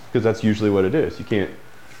 because that's usually what it is. You can't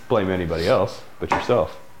blame anybody else but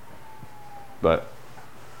yourself. But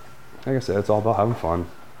like I said, it's all about having fun.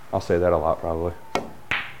 I'll say that a lot probably. I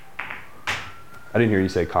didn't hear you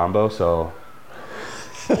say combo, so.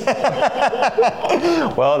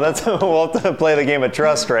 Well, we'll have to play the game of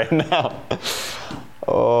trust right now.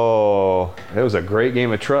 Oh. It was a great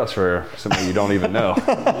game of trust for somebody you don't even know.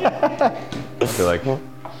 I feel like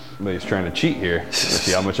somebody's trying to cheat here. Let's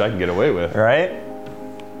see how much I can get away with. Right?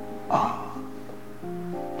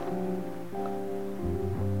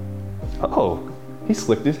 Oh, he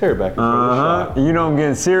slicked his hair back in front of the shot. You know I'm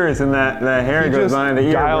getting serious, and that hair goes behind the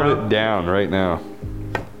ear. Dialed it down right now.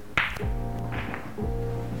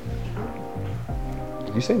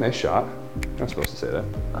 Did you say nice shot? I'm not supposed to say that.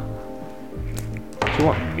 Do you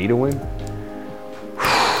want me to win?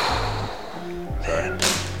 Sorry.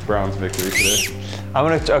 Browns victory today.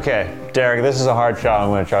 Okay, Derek, this is a hard shot I'm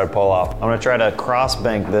gonna try to pull off. I'm gonna try to cross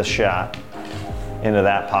bank this shot into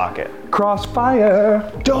that pocket.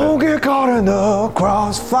 Crossfire. Don't get caught in the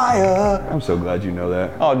crossfire. I'm so glad you know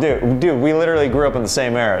that. Oh, dude, we literally grew up in the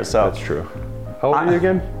same era, so. That's true. How old are you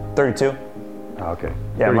again? 32. Oh, okay.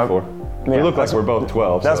 Yeah, 34. We look like we're both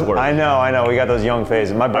 12. That's so it works. I know. We got those young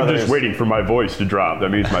phases. My brother. I'm just waiting for my voice to drop. That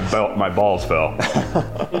means my balls fell.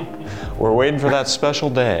 We're waiting for that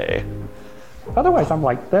special day. Otherwise, I'm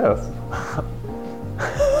like this.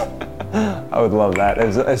 I would love that.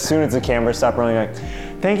 As soon as the camera stopped rolling, like,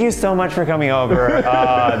 thank you so much for coming over.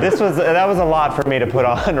 That was a lot for me to put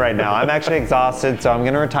on right now. I'm actually exhausted, so I'm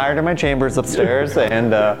gonna retire to my chambers upstairs,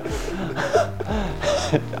 and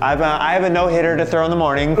I have a no-hitter to throw in the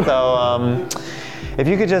morning. So if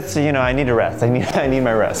you could just, I need to rest. I need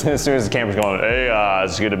my rest. And as soon as the camera's going, hey,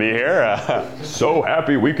 it's good to be here. So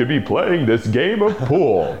happy we could be playing this game of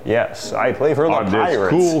pool. Yes, I play for the on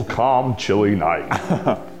Pirates. This cool, calm, chilly night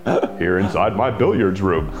here inside my billiards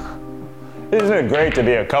room. Isn't it great to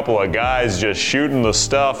be a couple of guys just shooting the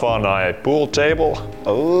stuff on a pool table?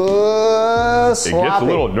 Oh, sloppy. It gets a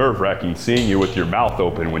little nerve-wracking seeing you with your mouth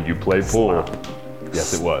open when you play pool.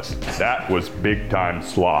 Yes, it was. That was big-time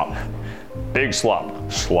slop. Big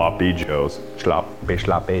slop. Sloppy Joes.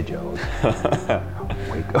 Sloppy Joes.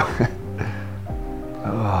 Wake up.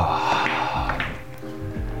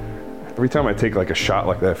 Every time I take like a shot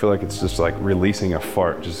like that, I feel like it's just like releasing a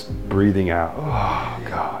fart, just breathing out. Oh,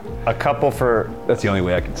 God. A couple for... That's the only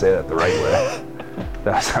way I can say that the right way.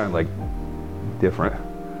 That sounded like different.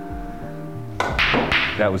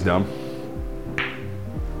 That was dumb.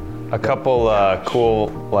 A couple cool,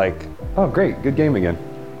 like... Oh, great. Good game again.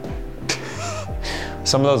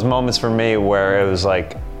 Some of those moments for me where it was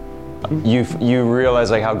like, you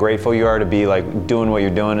realize like how grateful you are to be like doing what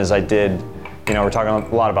you're doing. As I did, we're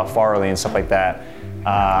talking a lot about Farley and stuff like that.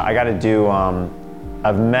 I got to do,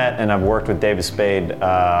 I've met and I've worked with David Spade.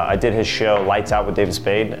 I did his show Lights Out with David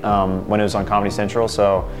Spade when it was on Comedy Central.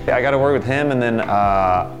 So I got to work with him, and then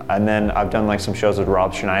I've done like some shows with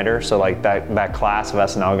Rob Schneider. So like that class of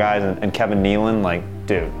SNL guys and Kevin Nealon, like,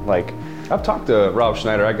 dude, like. I've talked to Rob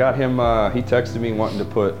Schneider. I got him, he texted me wanting to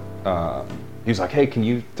put, he was like, hey, can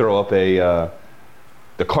you throw up the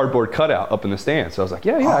cardboard cutout up in the stand? So I was like,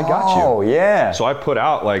 yeah, I got you. Oh, yeah. So I put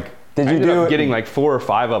out like, Did I you ended do up it? Getting like 4 or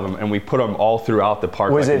 5 of them, and we put them all throughout the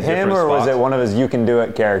park. Was like, it him or was it one of his You Can Do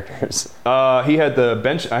It characters? He had the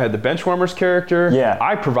bench. I had the Benchwarmers character. Yeah.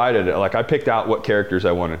 I provided it. Like I picked out what characters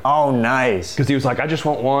I wanted. Oh, nice. Because he was like, I just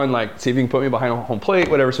want one. Like, see if you can put me behind a home plate,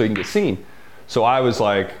 whatever, so he can get seen. So I was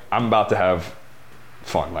like, I'm about to have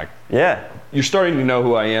fun. Like, yeah. You're starting to know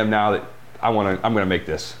who I am now that I'm gonna make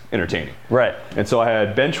this entertaining. Right. And so I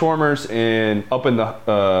had Benchwarmers up in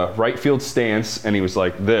the right field stance, and he was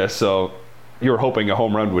like this. So you were hoping a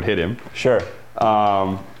home run would hit him. Sure.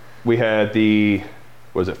 We had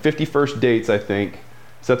 51st Dates, I think.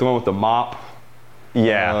 Is that the one with the mop?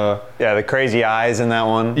 Yeah. The crazy eyes in that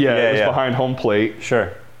one. Yeah, it was behind home plate.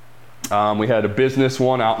 Sure. We had a business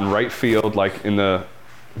one out in right field, like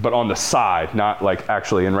but on the side, not like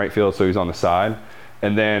actually in right field, so he's on the side.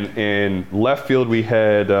 And then in left field, we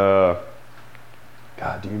had, God,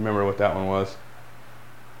 do you remember what that one was?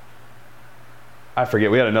 I forget.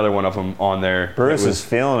 We had another one of them on there. Bruce is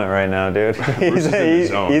feeling it right now, dude. He's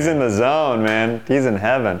in the zone, man. He's in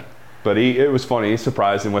heaven. But it was funny. He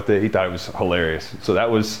surprised him with it. He thought it was hilarious. So that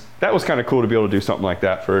was kind of cool to be able to do something like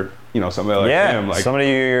that for somebody like him. Like somebody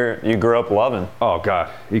you grew up loving. Oh God,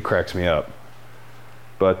 he cracks me up.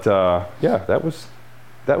 But yeah, that was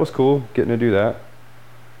cool getting to do that.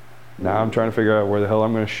 Now I'm trying to figure out where the hell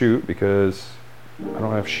I'm going to shoot because I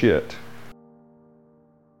don't have shit.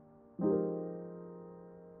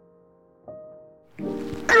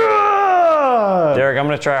 Derek, I'm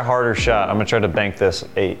going to try a harder shot. I'm going to try to bank this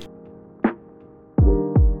 8.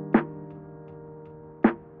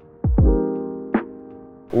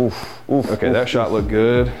 Oof. Okay, that shot looked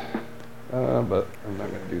good, but I'm not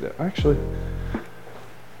going to do that. Actually,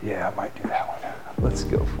 yeah, I might do that one. Let's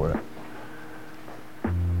go for it.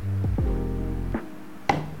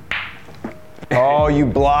 Oh, you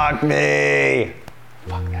blocked me.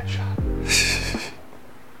 Fuck that shot.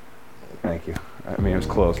 Thank you. I mean, it was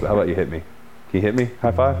close, but how about you hit me? Can you hit me?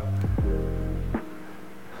 High five?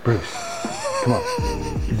 Bruce, come on.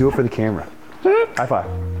 Do it for the camera. High five.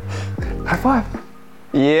 High five.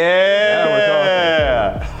 Yeah.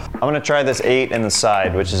 I'm going to try this 8 in the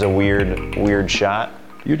side, which is a weird shot.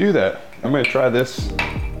 You do that. I'm going to try this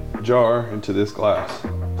jar into this glass.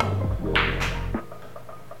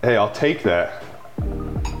 Hey, I'll take that.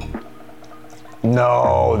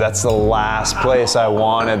 No, that's the last place I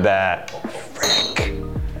wanted that. Frick.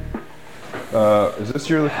 Is this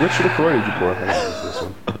which LaCroix did you pour? I think it was this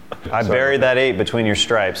one. I buried that 8 between your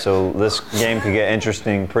stripes, so this game could get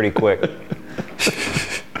interesting pretty quick.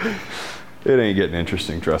 It ain't getting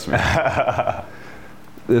interesting, trust me.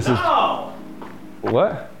 This is.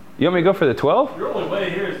 What? You want me to go for the 12? Your only way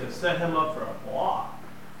here is to set him up for a block.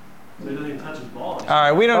 So he doesn't even touch his ball. All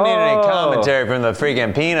right, we don't need any commentary from the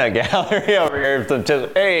freaking peanut gallery over here.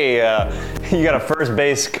 Hey, you got a first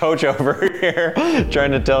base coach over here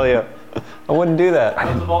trying to tell you. I wouldn't do that. That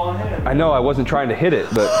was the ball in hand. I know I wasn't trying to hit it,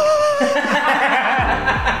 but.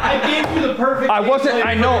 I gave you the perfect. I wasn't.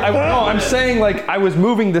 I know. I'm saying like I was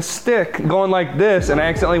moving the stick, going like this, and I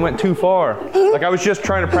accidentally went too far. Like I was just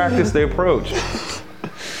trying to practice the approach.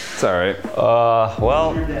 It's all right.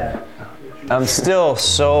 Well, I'm still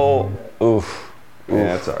so oof.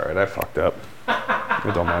 Yeah, it's all right. I fucked up.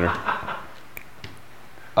 It don't matter.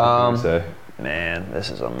 Say. Man, this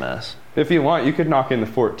is a mess. If you want, you could knock in the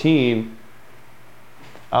 14.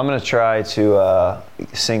 I'm gonna try to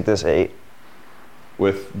sink this 8.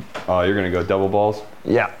 With, you're gonna go double balls?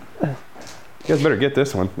 Yeah. You guys better get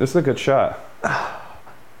this one. This is a good shot.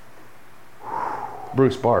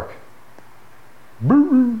 Bruce, bark.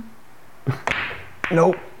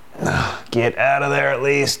 Nope. Get out of there at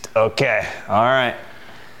least. Okay. All right.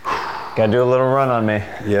 Gotta do a little run on me.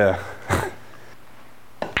 Yeah.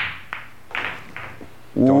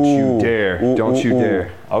 Don't you dare. Don't you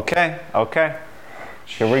dare. Okay.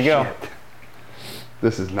 Here we go.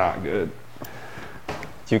 This is not good.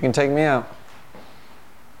 You can take me out.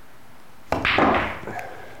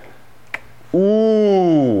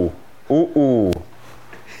 Ooh.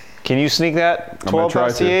 Can you sneak that 12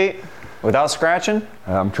 past the 8 without scratching?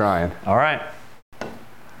 I'm trying. All right.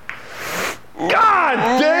 God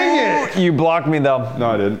dang it! You blocked me though.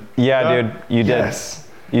 No, I didn't. Yeah, dude. You did. Yes.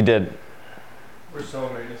 You did. We're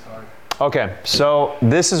celebrating this hard. Okay, so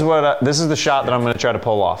this is the shot that I'm going to try to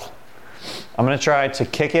pull off. I'm going to try to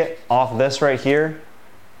kick it off this right here.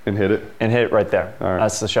 And hit it? And hit it right there. All right.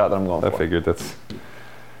 That's the shot that I'm going for. I figured that's...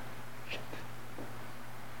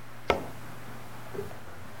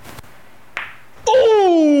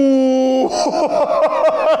 Ooh!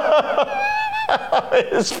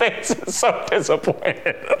 His face is so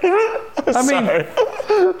disappointed. I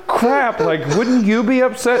mean, crap, like, wouldn't you be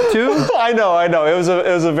upset too? I know. It was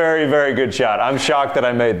a very, very good shot. I'm shocked that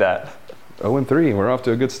I made that. 0-3, we're off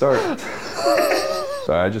to a good start.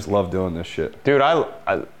 So I just love doing this shit. Dude,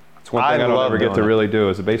 it's one thing I don't ever get to it. really do.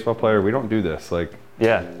 As a baseball player, we don't do this. Like,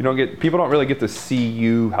 yeah. People don't really get to see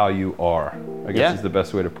you how you are. I guess is the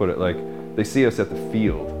best way to put it. Like, they see us at the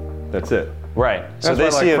field. That's it. Right. So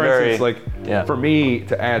That's they why, see for a very instance, like, for me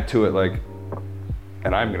to add to it, like,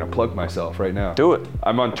 and I'm gonna plug myself right now. Do it.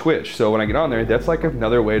 I'm on Twitch, so when I get on there, that's like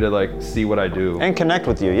another way to like see what I do. And connect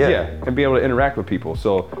with you, yeah. Yeah, and be able to interact with people.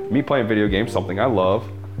 So me playing video games, something I love,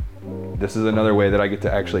 this is another way that I get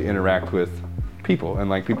to actually interact with people, and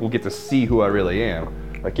like people get to see who I really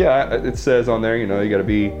am. Like, yeah, it says on there, you know, you gotta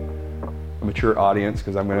be a mature audience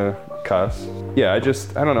because I'm gonna cuss. Yeah, I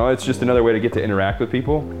don't know, it's just another way to get to interact with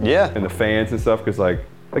people. Yeah. And the fans and stuff, because like,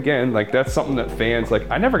 again, like that's something that fans, like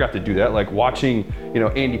I never got to do that. Like watching, you know,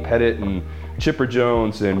 Andy Pettit and Chipper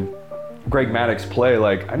Jones and Greg Maddux play,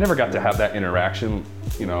 like I never got to have that interaction,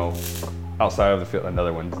 you know, outside of the field.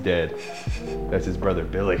 Another one's dead. That's his brother,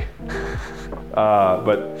 Billy.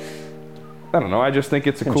 But I don't know. I just think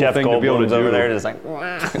it's a cool Jeff thing to be able to Goldblum's do. over there just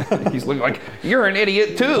like, He's looking like, you're an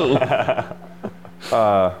idiot too.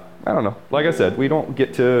 I don't know. Like I said,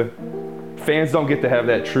 fans don't get to have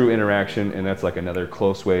that true interaction, and that's like another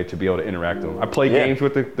close way to be able to interact with them. I play games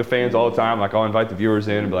with the fans all the time. Like I'll invite the viewers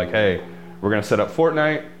in and be like, hey, we're gonna set up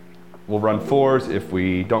Fortnite. We'll run 4s. If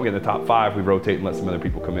we don't get in the top 5, we rotate and let some other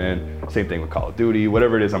people come in. Same thing with Call of Duty,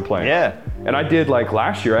 whatever it is I'm playing. Yeah. And I did, like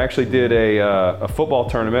last year, I actually did a football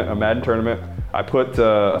tournament, a Madden tournament. I put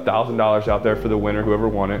 $1,000 out there for the winner, whoever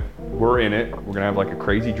won it. We're in it. We're gonna have like a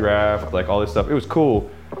crazy draft, like all this stuff. It was cool.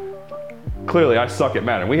 Clearly, I suck at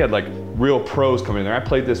Madden. We had like real pros come in there. I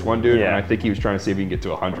played this one dude, and I think he was trying to see if he can get to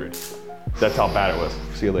 100. That's how bad it was.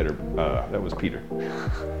 See you later. That was Peter.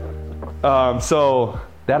 So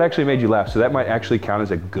that actually made you laugh. So that might actually count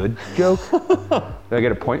as a good joke. Did I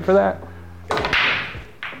get a point for that?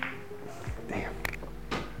 Damn.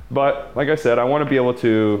 But like I said, I want to be able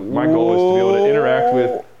to. My goal is to be able to interact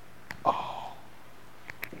with.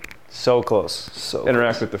 So close.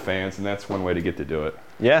 Interact with the fans, and that's one way to get to do it.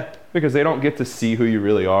 Yeah. Because they don't get to see who you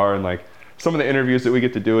really are, and like some of the interviews that we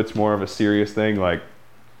get to do, it's more of a serious thing, like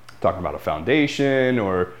talking about a foundation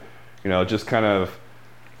or, just kind of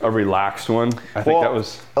a relaxed one. I think that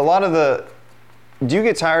was a lot of the. Do you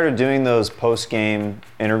get tired of doing those post-game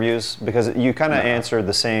interviews because you kind of answer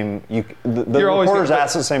the same? The reporters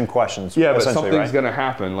ask the same questions. Yeah, but something's gonna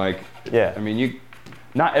happen. Like, yeah, I mean,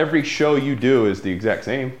 not every show you do is the exact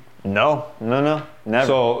same. No, never.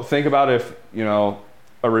 So think about if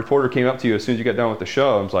a reporter came up to you as soon as you got done with the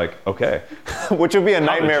show and was like, okay. Which would be a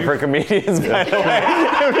nightmare for comedians, by the way.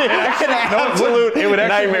 It would be an absolute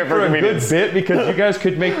nightmare for comedians. A good bit because you guys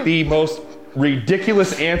could make the most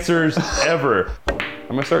ridiculous answers ever. I'm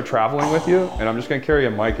gonna start traveling with you, and I'm just gonna carry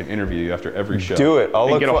a mic and interview you after every show. Do it.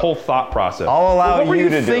 And get a whole thought process. I'll allow what were you you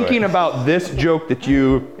to do thinking it. about this joke that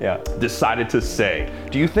you decided to say?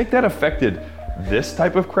 Do you think that affected this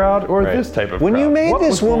type of crowd or this type of crowd? When you made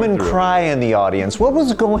this woman cry in the audience, what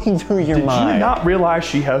was going through your mind? Did you not realize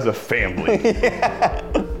she has a family?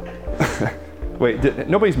 Wait,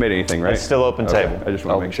 nobody's made anything, right? It's still open table. I just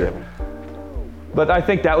want to make sure. But I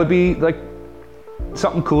think that would be like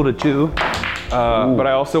something cool to do. But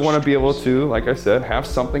I also want to be able to, like I said, have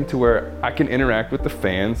something to where I can interact with the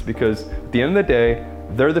fans, because at the end of the day,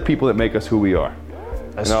 they're the people that make us who we are.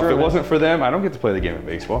 That's now, true, if it wasn't for them, I don't get to play the game of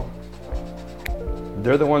baseball.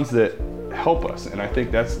 They're the ones that help us, and I think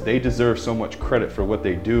they deserve so much credit for what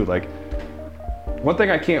they do. Like, one thing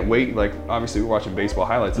I can't wait, like obviously we're watching baseball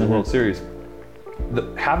highlights in the World Series.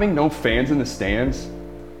 Having no fans in the stands,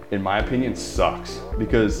 in my opinion, sucks,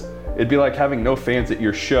 because it'd be like having no fans at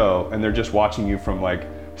your show and they're just watching you from like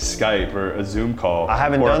Skype or a Zoom call. I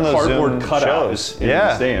haven't done those cardboard Zoom cutouts shows. in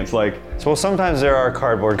the stands. Like, well, sometimes there are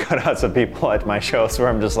cardboard cutouts of people at my shows where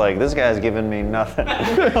I'm just like, this guy's giving me nothing.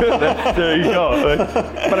 there you go.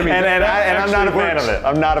 But I mean, and I'm not a fan of it.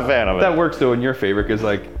 I'm not a fan of it. That works though in your favor, because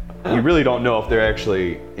like you really don't know if they're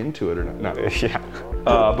actually into it or not. No. Yeah.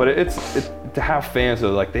 But it's to have fans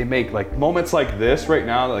though, like they make like moments like this right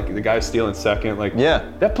now, like the guy's stealing second, like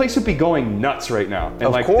that place would be going nuts right now, and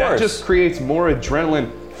of like course. that just creates more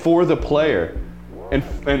adrenaline for the player, and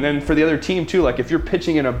then for the other team too. Like if you're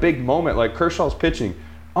pitching in a big moment, like Kershaw's pitching,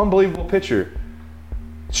 unbelievable pitcher,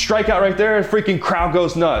 strikeout right there, freaking crowd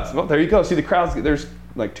goes nuts. Well, there you go. See the crowds. There's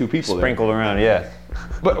like 2 people sprinkled around, yeah.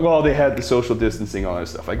 But they had the social distancing, all that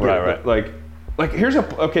stuff. I get it, but like here's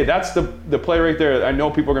that's the play right there. I know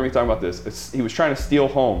people are gonna be talking about this. He was trying to steal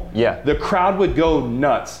home. Yeah. The crowd would go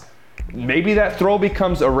nuts. Maybe that throw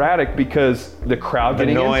becomes erratic because the crowd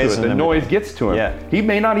getting into it. The noise gets to him. Yeah. He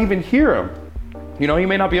may not even hear him. He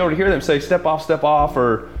may not be able to hear them say step off,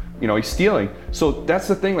 or he's stealing. So that's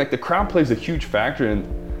the thing. Like the crowd plays a huge factor, and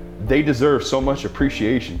they deserve so much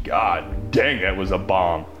appreciation. God dang, that was a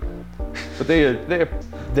bomb. But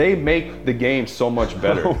they make the game so much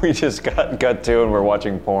better. We just got to and we're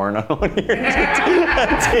watching porn on one of your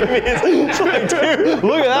TVs. It's like, dude,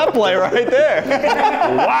 look at that play right there.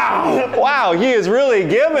 Wow. Wow, he is really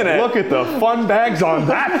giving it. Look at the fun bags on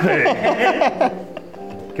that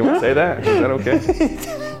thing. Can we say that? Is that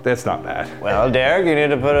okay? That's not bad. Well, Derek, you need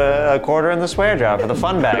to put a quarter in the swear jar for the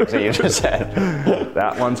fun bags that you just said.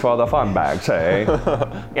 That one's for the fun bags, hey?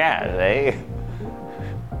 Yeah, hey.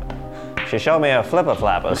 She showed me her flipper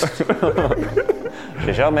flappers.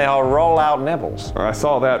 She showed me how to roll out nipples. I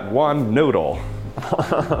saw that one noodle.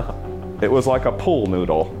 It was like a pool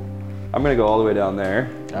noodle. I'm gonna go all the way down there.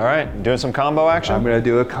 All right, doing some combo action? I'm gonna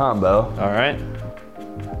do a combo. All right.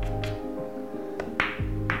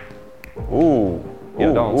 Ooh.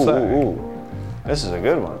 You don't say. Ooh. This is a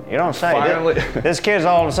good one. You don't say. Finally. This kid's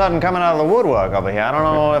all of a sudden coming out of the woodwork over here. I don't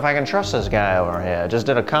know if I can trust this guy over here. Just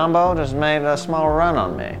did a combo, just made a small run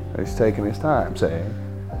on me. He's taking his time, saying.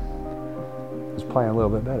 He's playing a little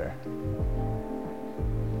bit better.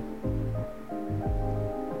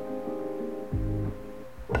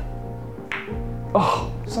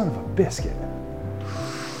 Oh, son of a biscuit.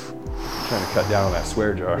 Trying to cut down on that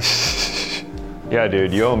swear jar. Yeah,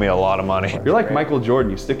 dude, you owe me a lot of money. You're like Michael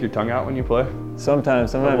Jordan. You stick your tongue out when you play.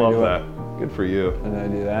 Sometimes I love that. Good for you. And I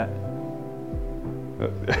do that.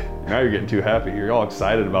 Now you're getting too happy. You're all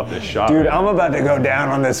excited about this shot. Dude, I'm about to go down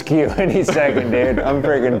on this cue any second, dude. I'm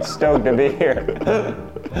freaking stoked to be here.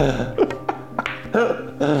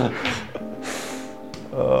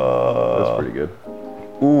 That's pretty good.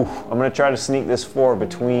 Ooh, I'm gonna try to sneak this 4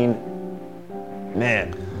 between.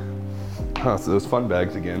 Man. Oh, so those fun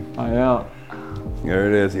bags again. I know. There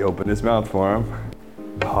it is. He opened his mouth for him.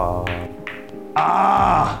 Got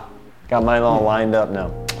mine all lined up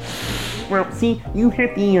now. Well, see, you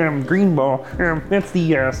hit the green ball. That's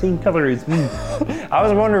the same color as me. I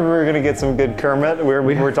was wondering if we were gonna get some good Kermit.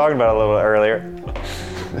 We were talking about it a little earlier.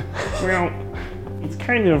 Well, it's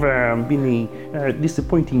kind of been a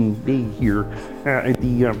disappointing day here at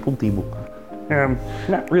the pool table.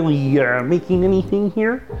 Not really making anything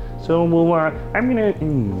here, so I'm gonna.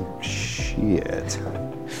 Shit.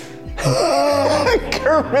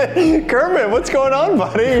 Kermit, what's going on,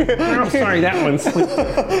 buddy? Oh, sorry, that one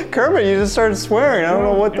slipped. Kermit, you just started swearing. I don't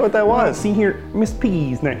know what that was. See here, Miss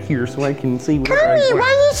Piggy's not here, so I can say whatever Kermit, I want. why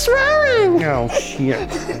are you swearing? Oh shit.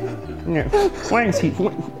 Yeah. Why is he?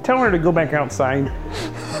 Tell her to go back outside.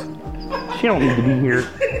 She don't need to be here.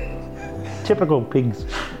 Typical pigs.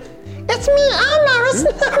 It's me, Elmo. It's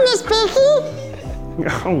not Miss Piggy.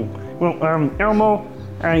 Oh, well, Elmo,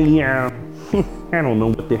 I don't know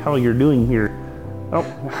what the hell you're doing here. Oh,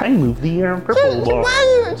 I moved the purple ball.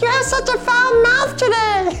 You have such a foul mouth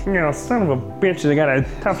today? Yeah, son of a bitch, I got a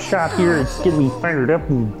tough shot here. It's getting me fired up.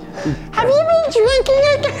 Have you been drinking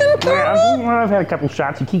again, Kermit? I've had a couple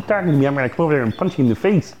shots. You keep talking to me, I'm gonna come over there and punch you in the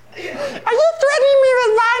face. Are you threatening me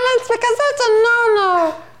with violence? Because that's a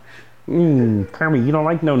no-no. Kermit, you don't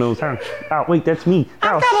like no-nos, huh? Oh, wait, that's me.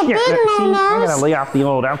 I've Oh, got a shit. big See, I no-nos. gotta lay off the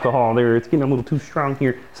old alcohol there. It's getting a little too strong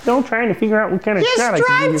here. Still trying to figure out what kind of You shot I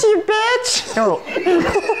can do stripes, here. you bitch. Oh.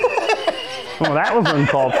 Well, that was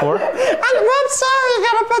uncalled for. I'm sorry, you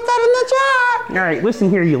gotta put that in the jar. All right, listen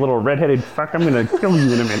here, you little redheaded fuck. I'm gonna kill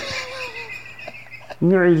you in a minute.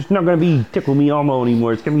 It's not gonna be Tickle Me Elmo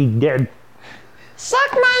anymore. It's gonna be dead.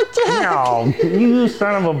 Suck my dick. No, you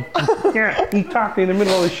son of a... Yeah, you talked in the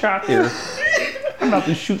middle of the shot there. I'm about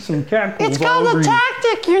to shoot some tadpoles It's all called over a you.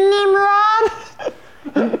 tactic, you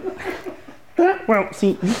Nimrod. Well,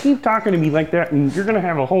 see, you keep talking to me like that, and you're gonna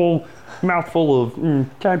have a whole mouthful of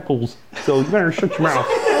tadpoles. So you better shut your mouth.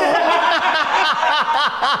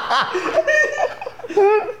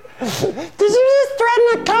 Did you just threaten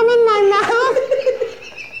to come in my mouth?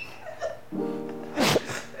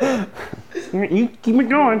 You keep it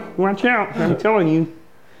going. Watch out. I'm telling you.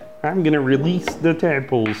 I'm gonna release the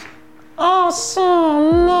tadpoles. Oh,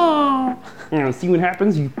 so no. You know, see what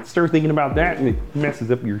happens? You start thinking about that, and it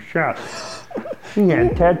messes up your shot. You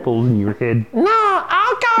got tadpoles in your head. No,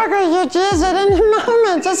 I'll gargle your jizz at any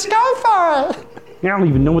moment. Just go for it. I don't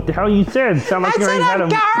even know what the hell you said. Sound like I you said already had I'll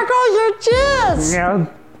a... gargle your jizz. Yeah,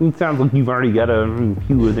 it sounds like you've already got a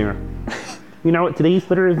few in there. You know what today's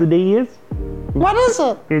letter of the day is? What is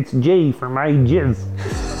it? It's J for my jizz.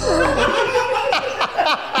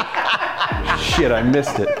 Shit, I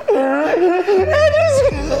missed it. You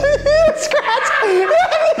scratched.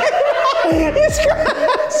 You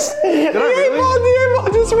scratched. Did I really? The eyeball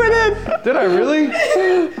just went in. Did I really?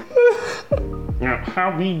 Now,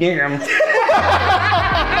 I'll be damned.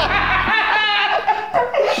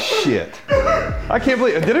 Shit. I can't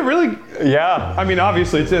believe. Did it really? Yeah. I mean,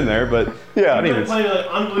 obviously it's in there, but Yeah. I I've didn't been even. playing an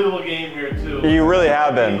unbelievable game here too. You really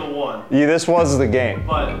have been. The one, This was the game.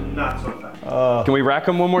 but not so fast. Can we rack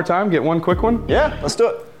them one more time? Get one quick one? Yeah, let's do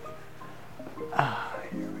it.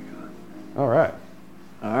 All right.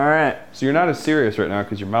 All right. So you're not as serious right now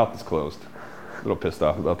because your mouth is closed. A little pissed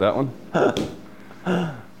off about that one.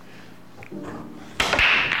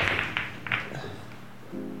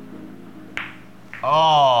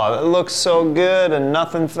 Oh, that looks so good and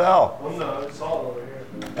nothing fell. Oh no, it's solid over here.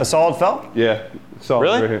 A solid fell? Yeah. Solid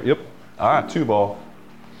Really? right here. Yep. All right. 2-ball.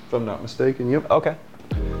 If I'm not mistaken. Yep. Okay.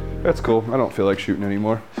 That's cool. I don't feel like shooting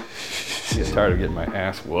anymore. I get tired of getting my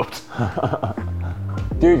ass whooped.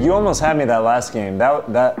 Dude, you almost had me that last game. That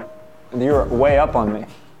you were way up on me.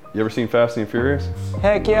 You ever seen Fast and Furious?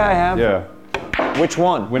 Heck yeah, I have. Yeah. Which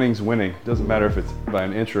one? Winning's winning. Doesn't matter if it's by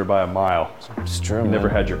an inch or by a mile. It's true, I man. never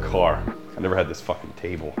had your car. I never had this fucking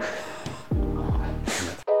table.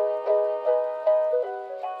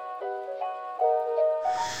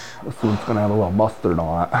 This one's gonna have a little mustard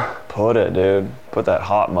on it. Put it, dude. Put that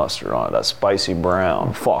hot mustard on it, that spicy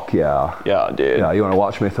brown. Fuck yeah. Yeah, dude. Yeah, you wanna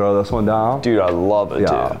watch me throw this one down? Dude, I love it,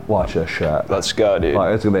 Yeah, dude. watch this shit. Let's go, dude. All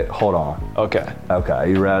right, it's gonna be, hold on. Okay.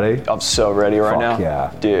 Okay, you ready? I'm so ready right now. Fuck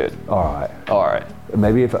yeah. Dude. All right. All right.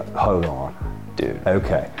 Maybe if, hold on. Dude.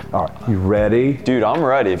 Okay, all right, you ready? Dude, I'm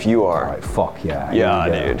ready if you are. All right, fuck yeah. Yeah,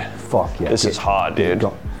 Here we go. dude. Fuck yeah. This is hot, dude.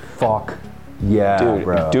 Go. Fuck yeah, Dude,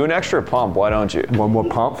 bro. do an extra pump, why don't you? One more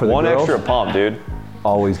pump for the One girls? extra pump, dude.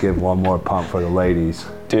 Always give one more pump for the ladies.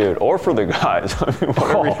 Dude, or for the guys. I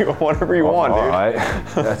mean, whatever you want, dude. All right,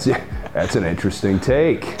 that's an interesting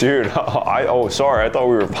take. Dude, sorry, I thought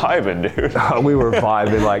we were vibing, dude. We were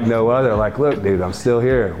vibing like no other. Like, look, dude, I'm still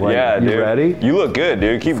here. Like, Yeah, you dude. ready? You look good,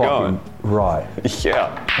 dude. Keep Fucking going. right.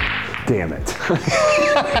 Yeah. Damn it.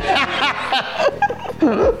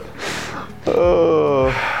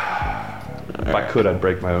 If I could, I'd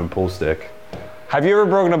break my own pool stick. Have you ever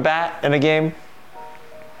broken a bat in a game?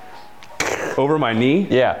 Over my knee?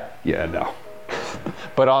 Yeah. Yeah, no.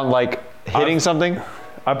 But on like hitting something?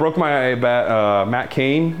 I broke my bat, Matt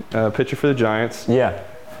Cain, pitcher for the Giants. Yeah.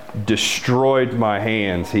 Destroyed my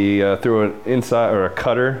hands. He threw an inside or a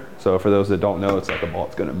cutter. So for those that don't know, it's like a ball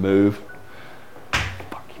that's gonna move.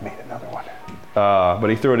 Fuck, he made another one. But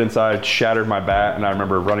he threw it inside, shattered my bat, and I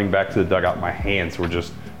remember running back to the dugout. My hands were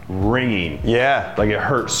just ringing. Yeah. Like it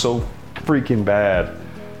hurt so freaking bad.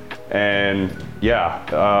 And yeah,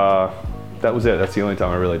 that was it. That's the only time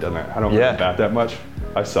I really done that. I don't really bat that much.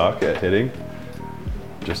 I suck at hitting.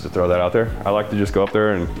 Just to throw that out there. I like to just go up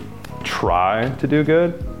there and try to do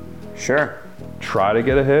good. Sure. Try to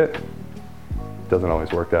get a hit. Doesn't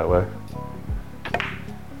always work that way.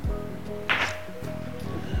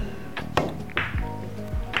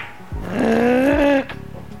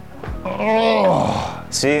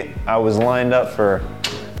 See, I was lined up for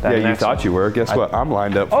that. Yeah, you next thought you were. Guess what? I'm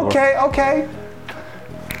lined up for. Okay, okay.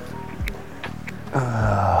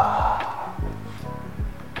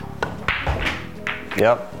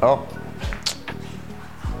 Yep. Oh.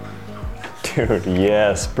 Dude,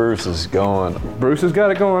 yes, Bruce is going. Bruce has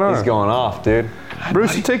got it going on. He's going off, dude.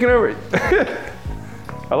 Bruce is taking over.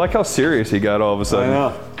 I like how serious he got all of a I sudden.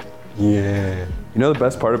 know. Yeah. You know the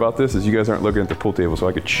best part about this is you guys aren't looking at the pool table, so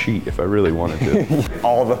I could cheat if I really wanted to.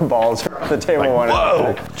 All the balls are on the table.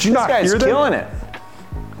 Whoa! Did you not This hear guy's that? killing it.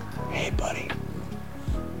 Hey, buddy.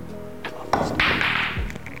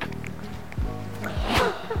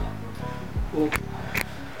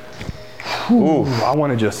 Ooh, I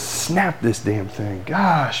want to just snap this damn thing.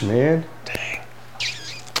 Gosh, man. Dang.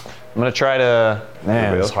 I'm gonna try to.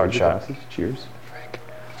 Man, it's hard shot. Glasses? Cheers.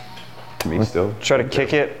 Me still. Try to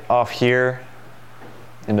kick it off here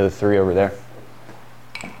into the 3 over there.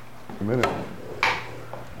 A minute.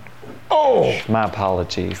 Oh! My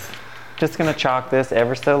apologies. Just gonna chalk this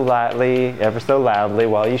ever so lightly, ever so loudly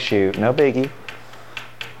while you shoot. No biggie.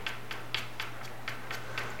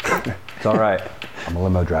 It's all right. I'm a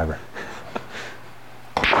limo driver.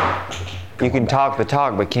 You can talk the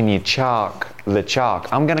talk, but can you chalk the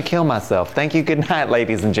chalk? I'm gonna kill myself. Thank you. Good night,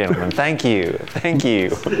 ladies and gentlemen. Thank you. Thank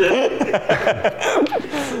you.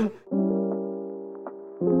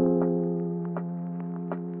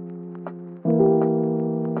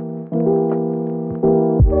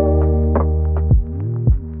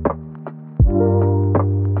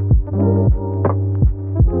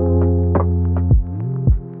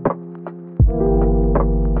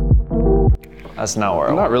 That's not where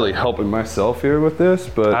I'm not really helping myself here with this,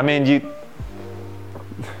 but I mean, you.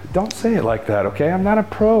 don't say it like that, okay? I'm not a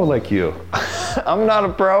pro like you. I'm not a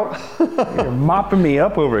pro. You're mopping me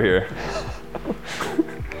up over here.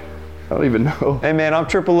 I don't even know. Hey man, I'm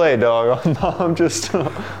AAA, dog. I'm just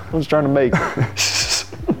trying to make it.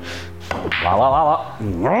 La la la la.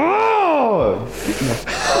 Oh,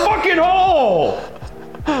 fucking hole!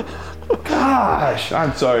 Gosh,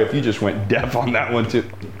 I'm sorry if you just went deaf on that one too.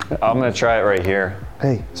 I'm gonna try it right here.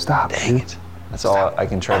 Hey, stop. Dang it. That's all I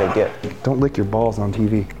can try to get. Don't lick your balls on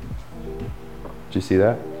TV. Did you see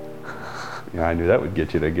that? Yeah, I knew that would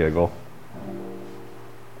get you to giggle.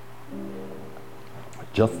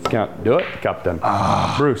 Just can't do it, Captain.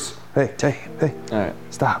 Bruce. Hey. All right.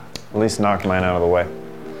 Stop. At least knock mine out of the way.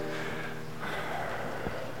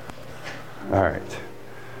 All right.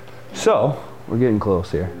 So, we're getting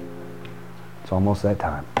close here. It's almost that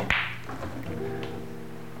time.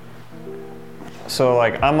 So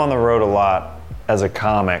like I'm on the road a lot as a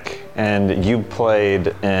comic, and you played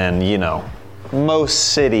in, you know,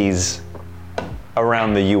 most cities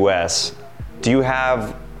around the U.S., do you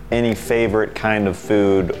have any favorite kind of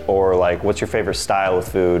food, or like what's your favorite style of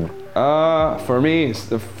food? For me, it's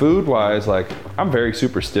the food-wise, like I'm very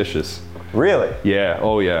superstitious. Really? Yeah.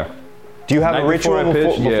 Oh yeah. Do you have a ritual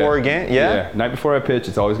before a game? Yeah. Night before I pitch,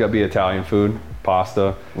 it's always got to be Italian food,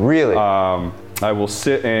 pasta. Really? I will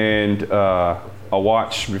sit and I'll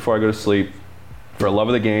watch before I go to sleep for a love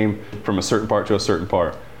of the game from a certain part to a certain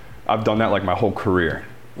part. I've done that like my whole career.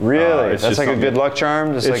 Really? That's like a good luck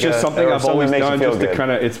charm? It's just something I've always done just to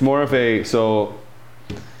kind of, it's more of a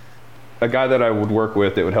guy that I would work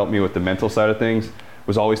with that would help me with the mental side of things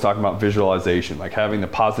was always talking about visualization, like having the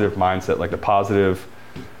positive mindset, like the positive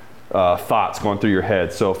thoughts going through your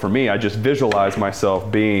head. So for me, I just visualize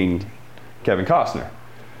myself being Kevin Costner.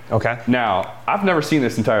 Okay. Now, I've never seen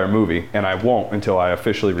this entire movie, and I won't until I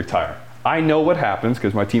officially retire. I know what happens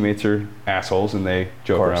because my teammates are assholes and they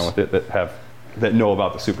joke around with it that know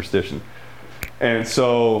about the superstition. And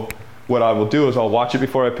so what I will do is I'll watch it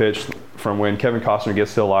before I pitch, from when Kevin Costner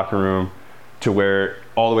gets to the locker room to where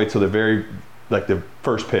all the way to the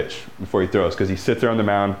first pitch before he throws, because he sits there on the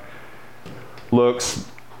mound, looks,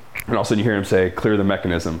 and all of a sudden you hear him say, "Clear the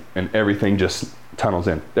mechanism," and everything just tunnels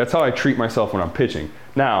in. That's how I treat myself when I'm pitching.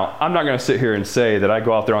 Now, I'm not going to sit here and say that I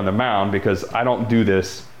go out there on the mound, because I don't do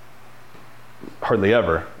this hardly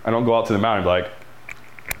ever. I don't go out to the mound and be like,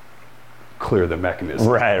 "Clear the mechanism."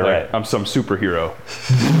 Right. I'm some superhero.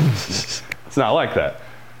 It's not like that.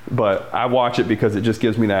 But I watch it because it just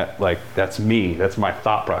gives me that, like, that's me. That's my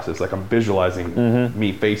thought process. Like, I'm visualizing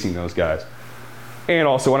me facing those guys. And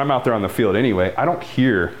also, when I'm out there on the field anyway, I don't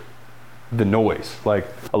hear the noise. Like,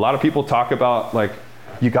 a lot of people talk about, like,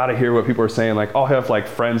 you got to hear what people are saying. Like, I'll have, like,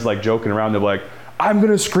 friends, like, joking around. They're like, "I'm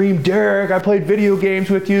going to scream, 'Derek, I played video games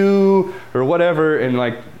with you,' or whatever." And,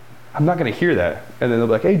 like, I'm not going to hear that. And then they'll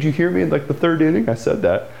be like, "Hey, did you hear me in, like, the third inning? I said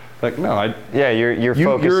that." Like, no, you're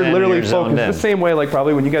focused. You're literally you're focused. It's the same way, like,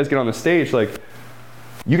 probably when you guys get on the stage, like,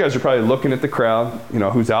 you guys are probably looking at the crowd, you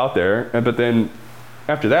know, who's out there. But then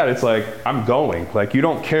after that, it's like, I'm going. Like, you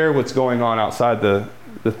don't care what's going on outside the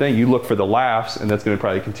thing. You look for the laughs, and that's going to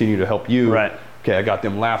probably continue to help you. Right. Okay, I got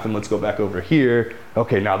them laughing. Let's go back over here.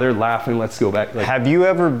 Okay, now they're laughing. Let's go back. Like, have you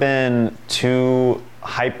ever been too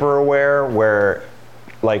hyper aware where,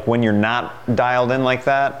 like, when you're not dialed in like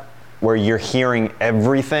that, where you're hearing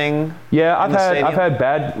everything? Yeah, I've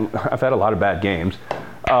had a lot of bad games,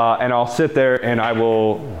 and I'll sit there and I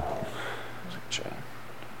will.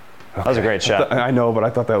 That was a great shot. I know, but I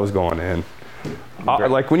thought that was going in.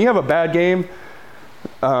 Like, when you have a bad game,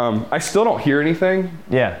 I still don't hear anything.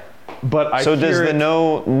 Yeah. But I so hear does the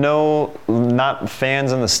no not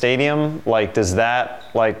fans in the stadium, like, does that,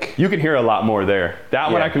 like, you can hear a lot more there.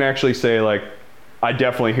 That one Yeah. I can actually say, like, I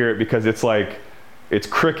definitely hear it, because it's like, it's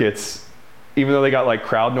crickets, even though they got, like,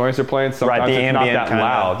 crowd noise they're playing. Sometimes the it's not ambient that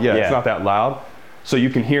loud. kinda, It's not that loud. So you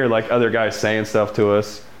can hear, like, other guys saying stuff to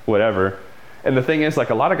us, whatever. And the thing is, like,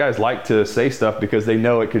 a lot of guys like to say stuff because they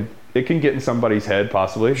know it can get in somebody's head,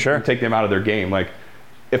 possibly. Sure. And take them out of their game. Like,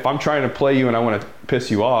 if I'm trying to play you and I want to piss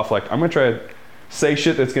you off, like, I'm going to try to say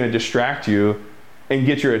shit that's going to distract you and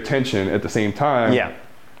get your attention at the same time. Yeah.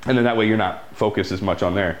 And then that way you're not focused as much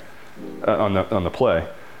on there, on the play.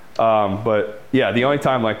 But yeah, the only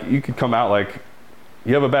time, like, you could come out, like,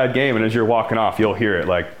 you have a bad game, and as you're walking off, you'll hear it.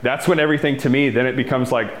 Like, that's when everything, to me, then it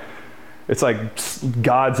becomes like, it's like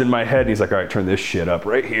God's in my head, and he's like, "All right, turn this shit up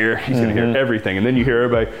right here." He's gonna hear everything. And then you hear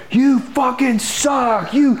everybody, "You fucking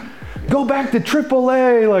suck. You go back to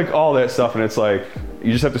AAA," like, all that stuff. And it's like,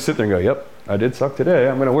 you just have to sit there and go, "Yep, I did suck today.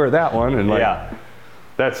 I'm gonna wear that one." And, like,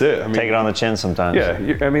 that's it. I mean, take it on the chin sometimes.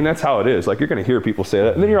 Yeah, I mean, that's how it is. Like, you're gonna hear people say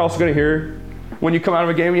that. And then you're also gonna hear, when you come out of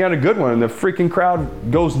a game and you had a good one, and the freaking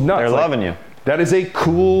crowd goes nuts. They're like, loving you. That is a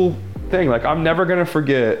cool thing. Like, I'm never gonna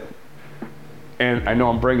forget, and I know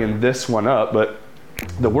I'm bringing this one up, but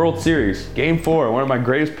the World Series, Game 4, one of my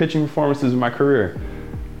greatest pitching performances in my career.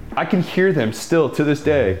 I can hear them still to this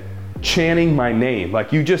day chanting my name.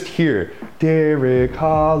 Like, you just hear Derek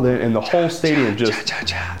Holland, and the whole stadium just,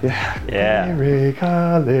 Yeah. Derek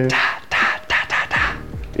Holland.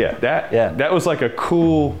 Yeah, that was like a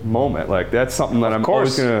cool moment. Like, that's something that I'm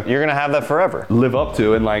always you're gonna have that forever. live up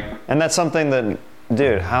to, and, like, And that's something that,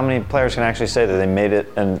 dude, how many players can actually say that they made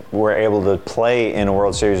it and were able to play in a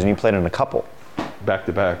World Series, and you played in a couple? back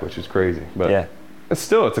to back, which is crazy. But Yeah.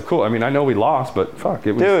 it's a cool. I mean, I know we lost, but fuck,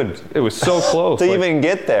 it was, Dude. it was so close. To Like, even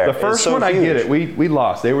get there. the first is so one, I huge. get it. We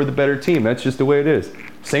lost. They were the better team. That's just the way it is.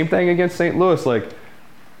 Same thing against St. Louis. Like,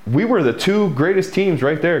 we were the two greatest teams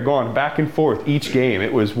right there, going back and forth each game.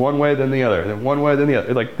 It was one way then the other, then one way then the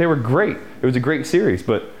other. Like, they were great. It was a great series,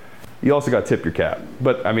 but you also got to tip your cap.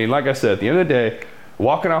 But I mean, like I said, at the end of the day,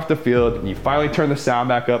 walking off the field, and you finally turn the sound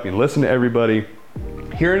back up, you listen to everybody,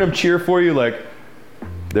 hearing them cheer for you, like,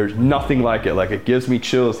 there's nothing like it. Like, it gives me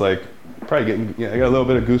chills, like, probably getting, I got a little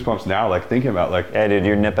bit of goosebumps now, like, thinking about, like. Yeah, dude,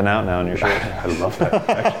 you're nipping out now in your shirt. I love that.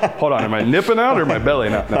 Actually, hold on, am I nipping out or my belly?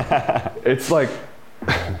 No. It's like,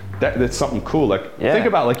 that's something cool. Like, think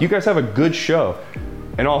about, like, you guys have a good show,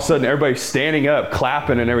 and all of a sudden everybody's standing up,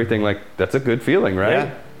 clapping and everything. Like, that's a good feeling, right?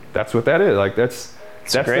 Yeah. That's what that is. Like, that's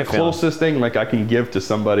the closest thing, like, I can give to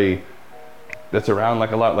somebody that's around,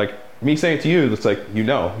 like, a lot. Like, me saying it to you, it's like,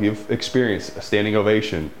 you've experienced a standing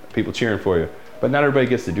ovation, people cheering for you. But not everybody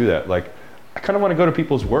gets to do that. Like, I kind of want to go to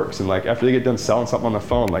people's works and, like, after they get done selling something on the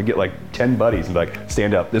phone, like, get like 10 buddies and be like,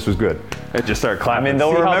 stand up, this was good, and just start clapping. I mean,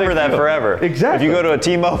 they'll remember that forever. Exactly. If you go to a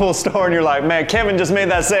T-Mobile store and you're like, man, Kevin just made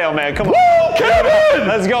that sale, man, come on. Woo, Kevin!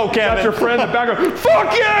 Let's go, Kevin. Got your friend in the background,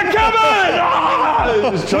 fuck yeah, Kevin! Ah!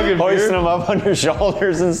 Just chugging Hoisting beer. them up on your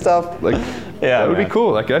shoulders and stuff. Like, yeah, that would be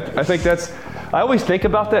cool. Like, I think I always think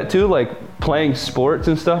about that too, like, playing sports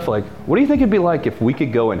and stuff. Like, what do you think it'd be like if we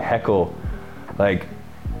could go and heckle, like,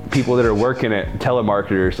 people that are working at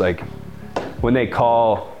telemarketers, like, when they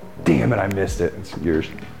call, damn it, I missed it, it's yours.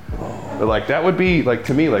 But, like, that would be, like,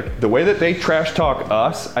 to me, like, the way that they trash talk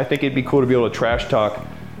us, I think it'd be cool to be able to trash talk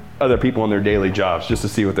other people in their daily jobs, just to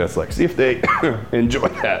see what that's like, see if they enjoy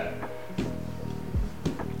that.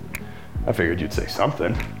 I figured you'd say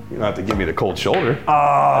something. You don't have to give me the cold shoulder.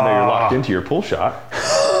 I know you're locked into your pull shot.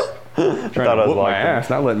 Trying to whoop my ass,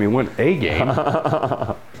 not letting me win a game.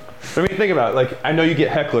 I mean, think about it. Like, I know you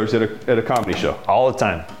get hecklers at a comedy show. All the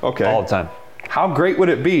time. Okay. All the time. How great would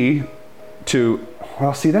it be to,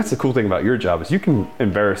 well, see, that's the cool thing about your job is you can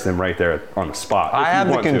embarrass them right there on the spot. I have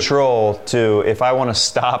the control to, if I want to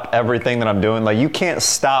stop everything that I'm doing, like, you can't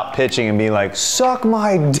stop pitching and be like, suck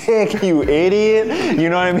my dick, you idiot. You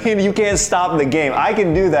know what I mean? You can't stop the game. I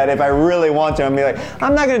can do that if I really want to and be like,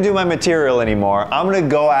 I'm not going to do my material anymore. I'm going to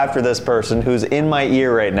go after this person who's in my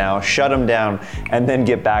ear right now, shut him down, and then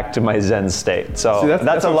get back to my Zen state. So see,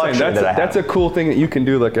 that's a luxury that I have. That's a cool thing that you can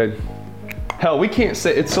do. Like, hell, we can't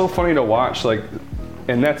say, it's so funny to watch, like,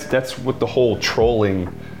 and that's what the whole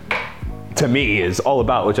trolling to me is all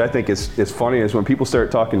about, which I think is funny, is when people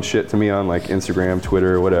start talking shit to me on, like, Instagram,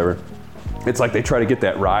 Twitter, or whatever. It's like they try to get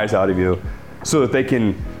that rise out of you so that they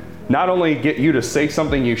can not only get you to say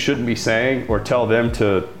something you shouldn't be saying or tell them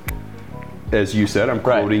to, as you said, I'm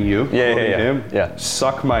quoting you, quoting him,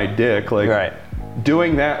 suck my dick. Like,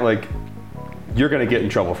 doing that, like, you're going to get in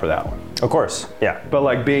trouble for that one. Of course, yeah. But,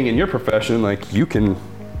 like, being in your profession, like, you can,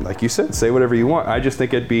 like you said, say whatever you want. I just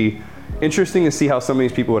think it'd be interesting to see how some of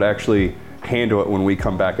these people would actually handle it when we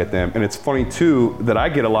come back at them. And it's funny too that I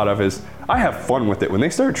get a lot of is I have fun with it. When they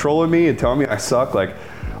start trolling me and telling me I suck, like,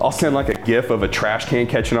 I'll send like a gif of a trash can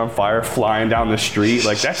catching on fire flying down the street,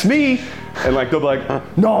 like, that's me. And like, they'll be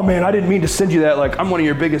like, no man, I didn't mean to send you that. Like, I'm one of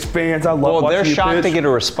your biggest fans. I love watching you pitch. Well, they're shocked to get a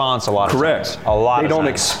response a lot of times. Correct. A lot they of don't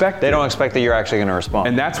times. expect They it. don't expect that you're actually going to respond.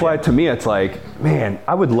 And that's why, to me, it's like, man,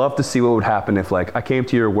 I would love to see what would happen if, like, I came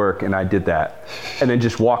to your work and I did that and then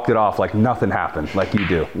just walked it off like nothing happened, like you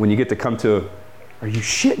do. When you get to come to, are you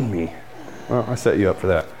shitting me? Well, I set you up for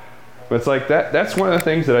that. But it's like that's one of the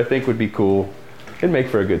things that I think would be cool. It'd make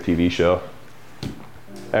for a good TV show.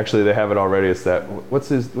 Actually, they have it already. It's that, what's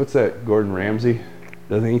that, Gordon Ramsay?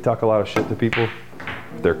 Doesn't he talk a lot of shit to people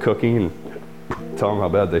if they're cooking and tell them how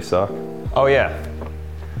bad they suck? Oh, yeah.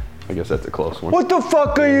 I guess that's a close one. What the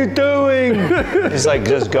fuck are you doing? He's like,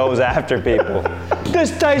 just goes after people.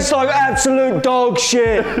 This tastes like absolute dog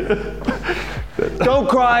shit. Don't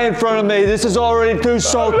cry in front of me. This is already too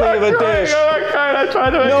salty of a dish.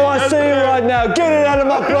 No, I see you right now. Get it out of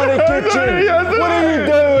my bloody kitchen. What are you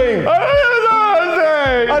doing?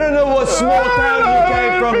 I don't know what small town you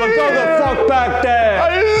came from, but go the fuck back there.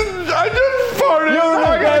 I just farted.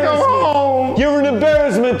 I gotta go home. You're an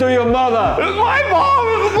embarrassment to your mother. My mom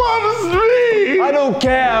loves me. I don't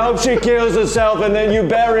care. I hope she kills herself and then you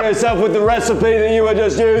bury herself with the recipe that you were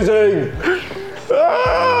just using.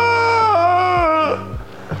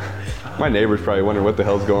 My neighbors probably wonder what the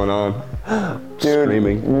hell's going on. Dude,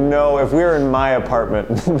 screaming. No, if we were in my apartment,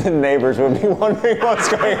 the neighbors would be wondering what's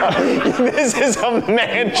going on. This is a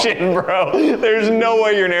mansion, bro. There's no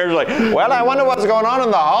way your neighbors are like, well, I wonder what's going on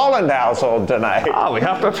in the Holland household tonight. Oh, we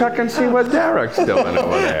have to check and see what Derek's doing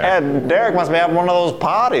over there. And Derek must be having one of those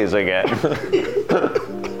parties again.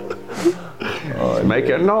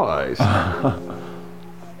 Making noise.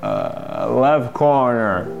 Left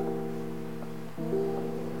corner.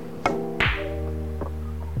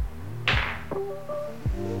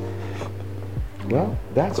 Well,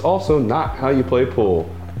 that's also not how you play pool.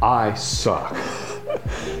 I suck.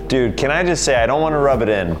 Dude, can I just say, I don't want to rub it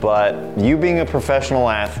in, but you being a professional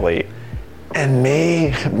athlete and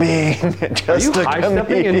me being just Are you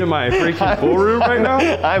high-stepping into my freaking pool room right now?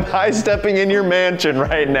 I'm high-stepping in your mansion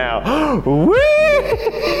right now. Woo!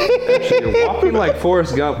 Actually, you're walking like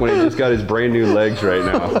Forrest Gump when he just got his brand new legs right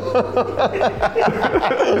now.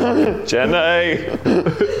 Jenny.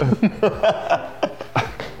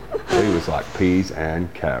 He was like peas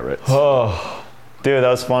and carrots. Oh, dude, that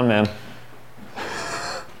was fun, man.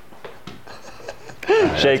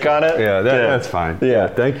 Shake on it? Yeah, that's fine. Yeah.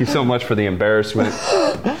 Thank you so much for the embarrassment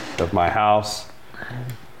of my house.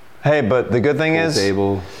 Hey, but the good thing is,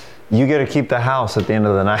 Table. you get to keep the house at the end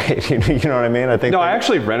of the night. You know what I mean? I think. No, I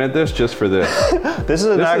actually rented this just for this. This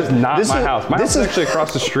is not my house. My house is actually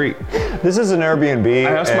across the street. This is an Airbnb.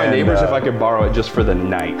 I asked my neighbors if I could borrow it just for the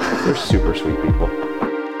night. They're super sweet people.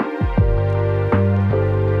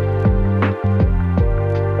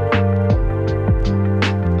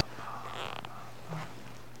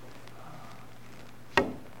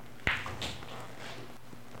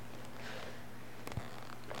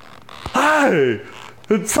 Hey,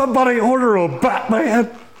 did somebody order a Batman?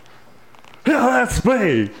 Yeah, that's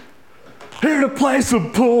me. Here to play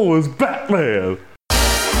some pool is Batman.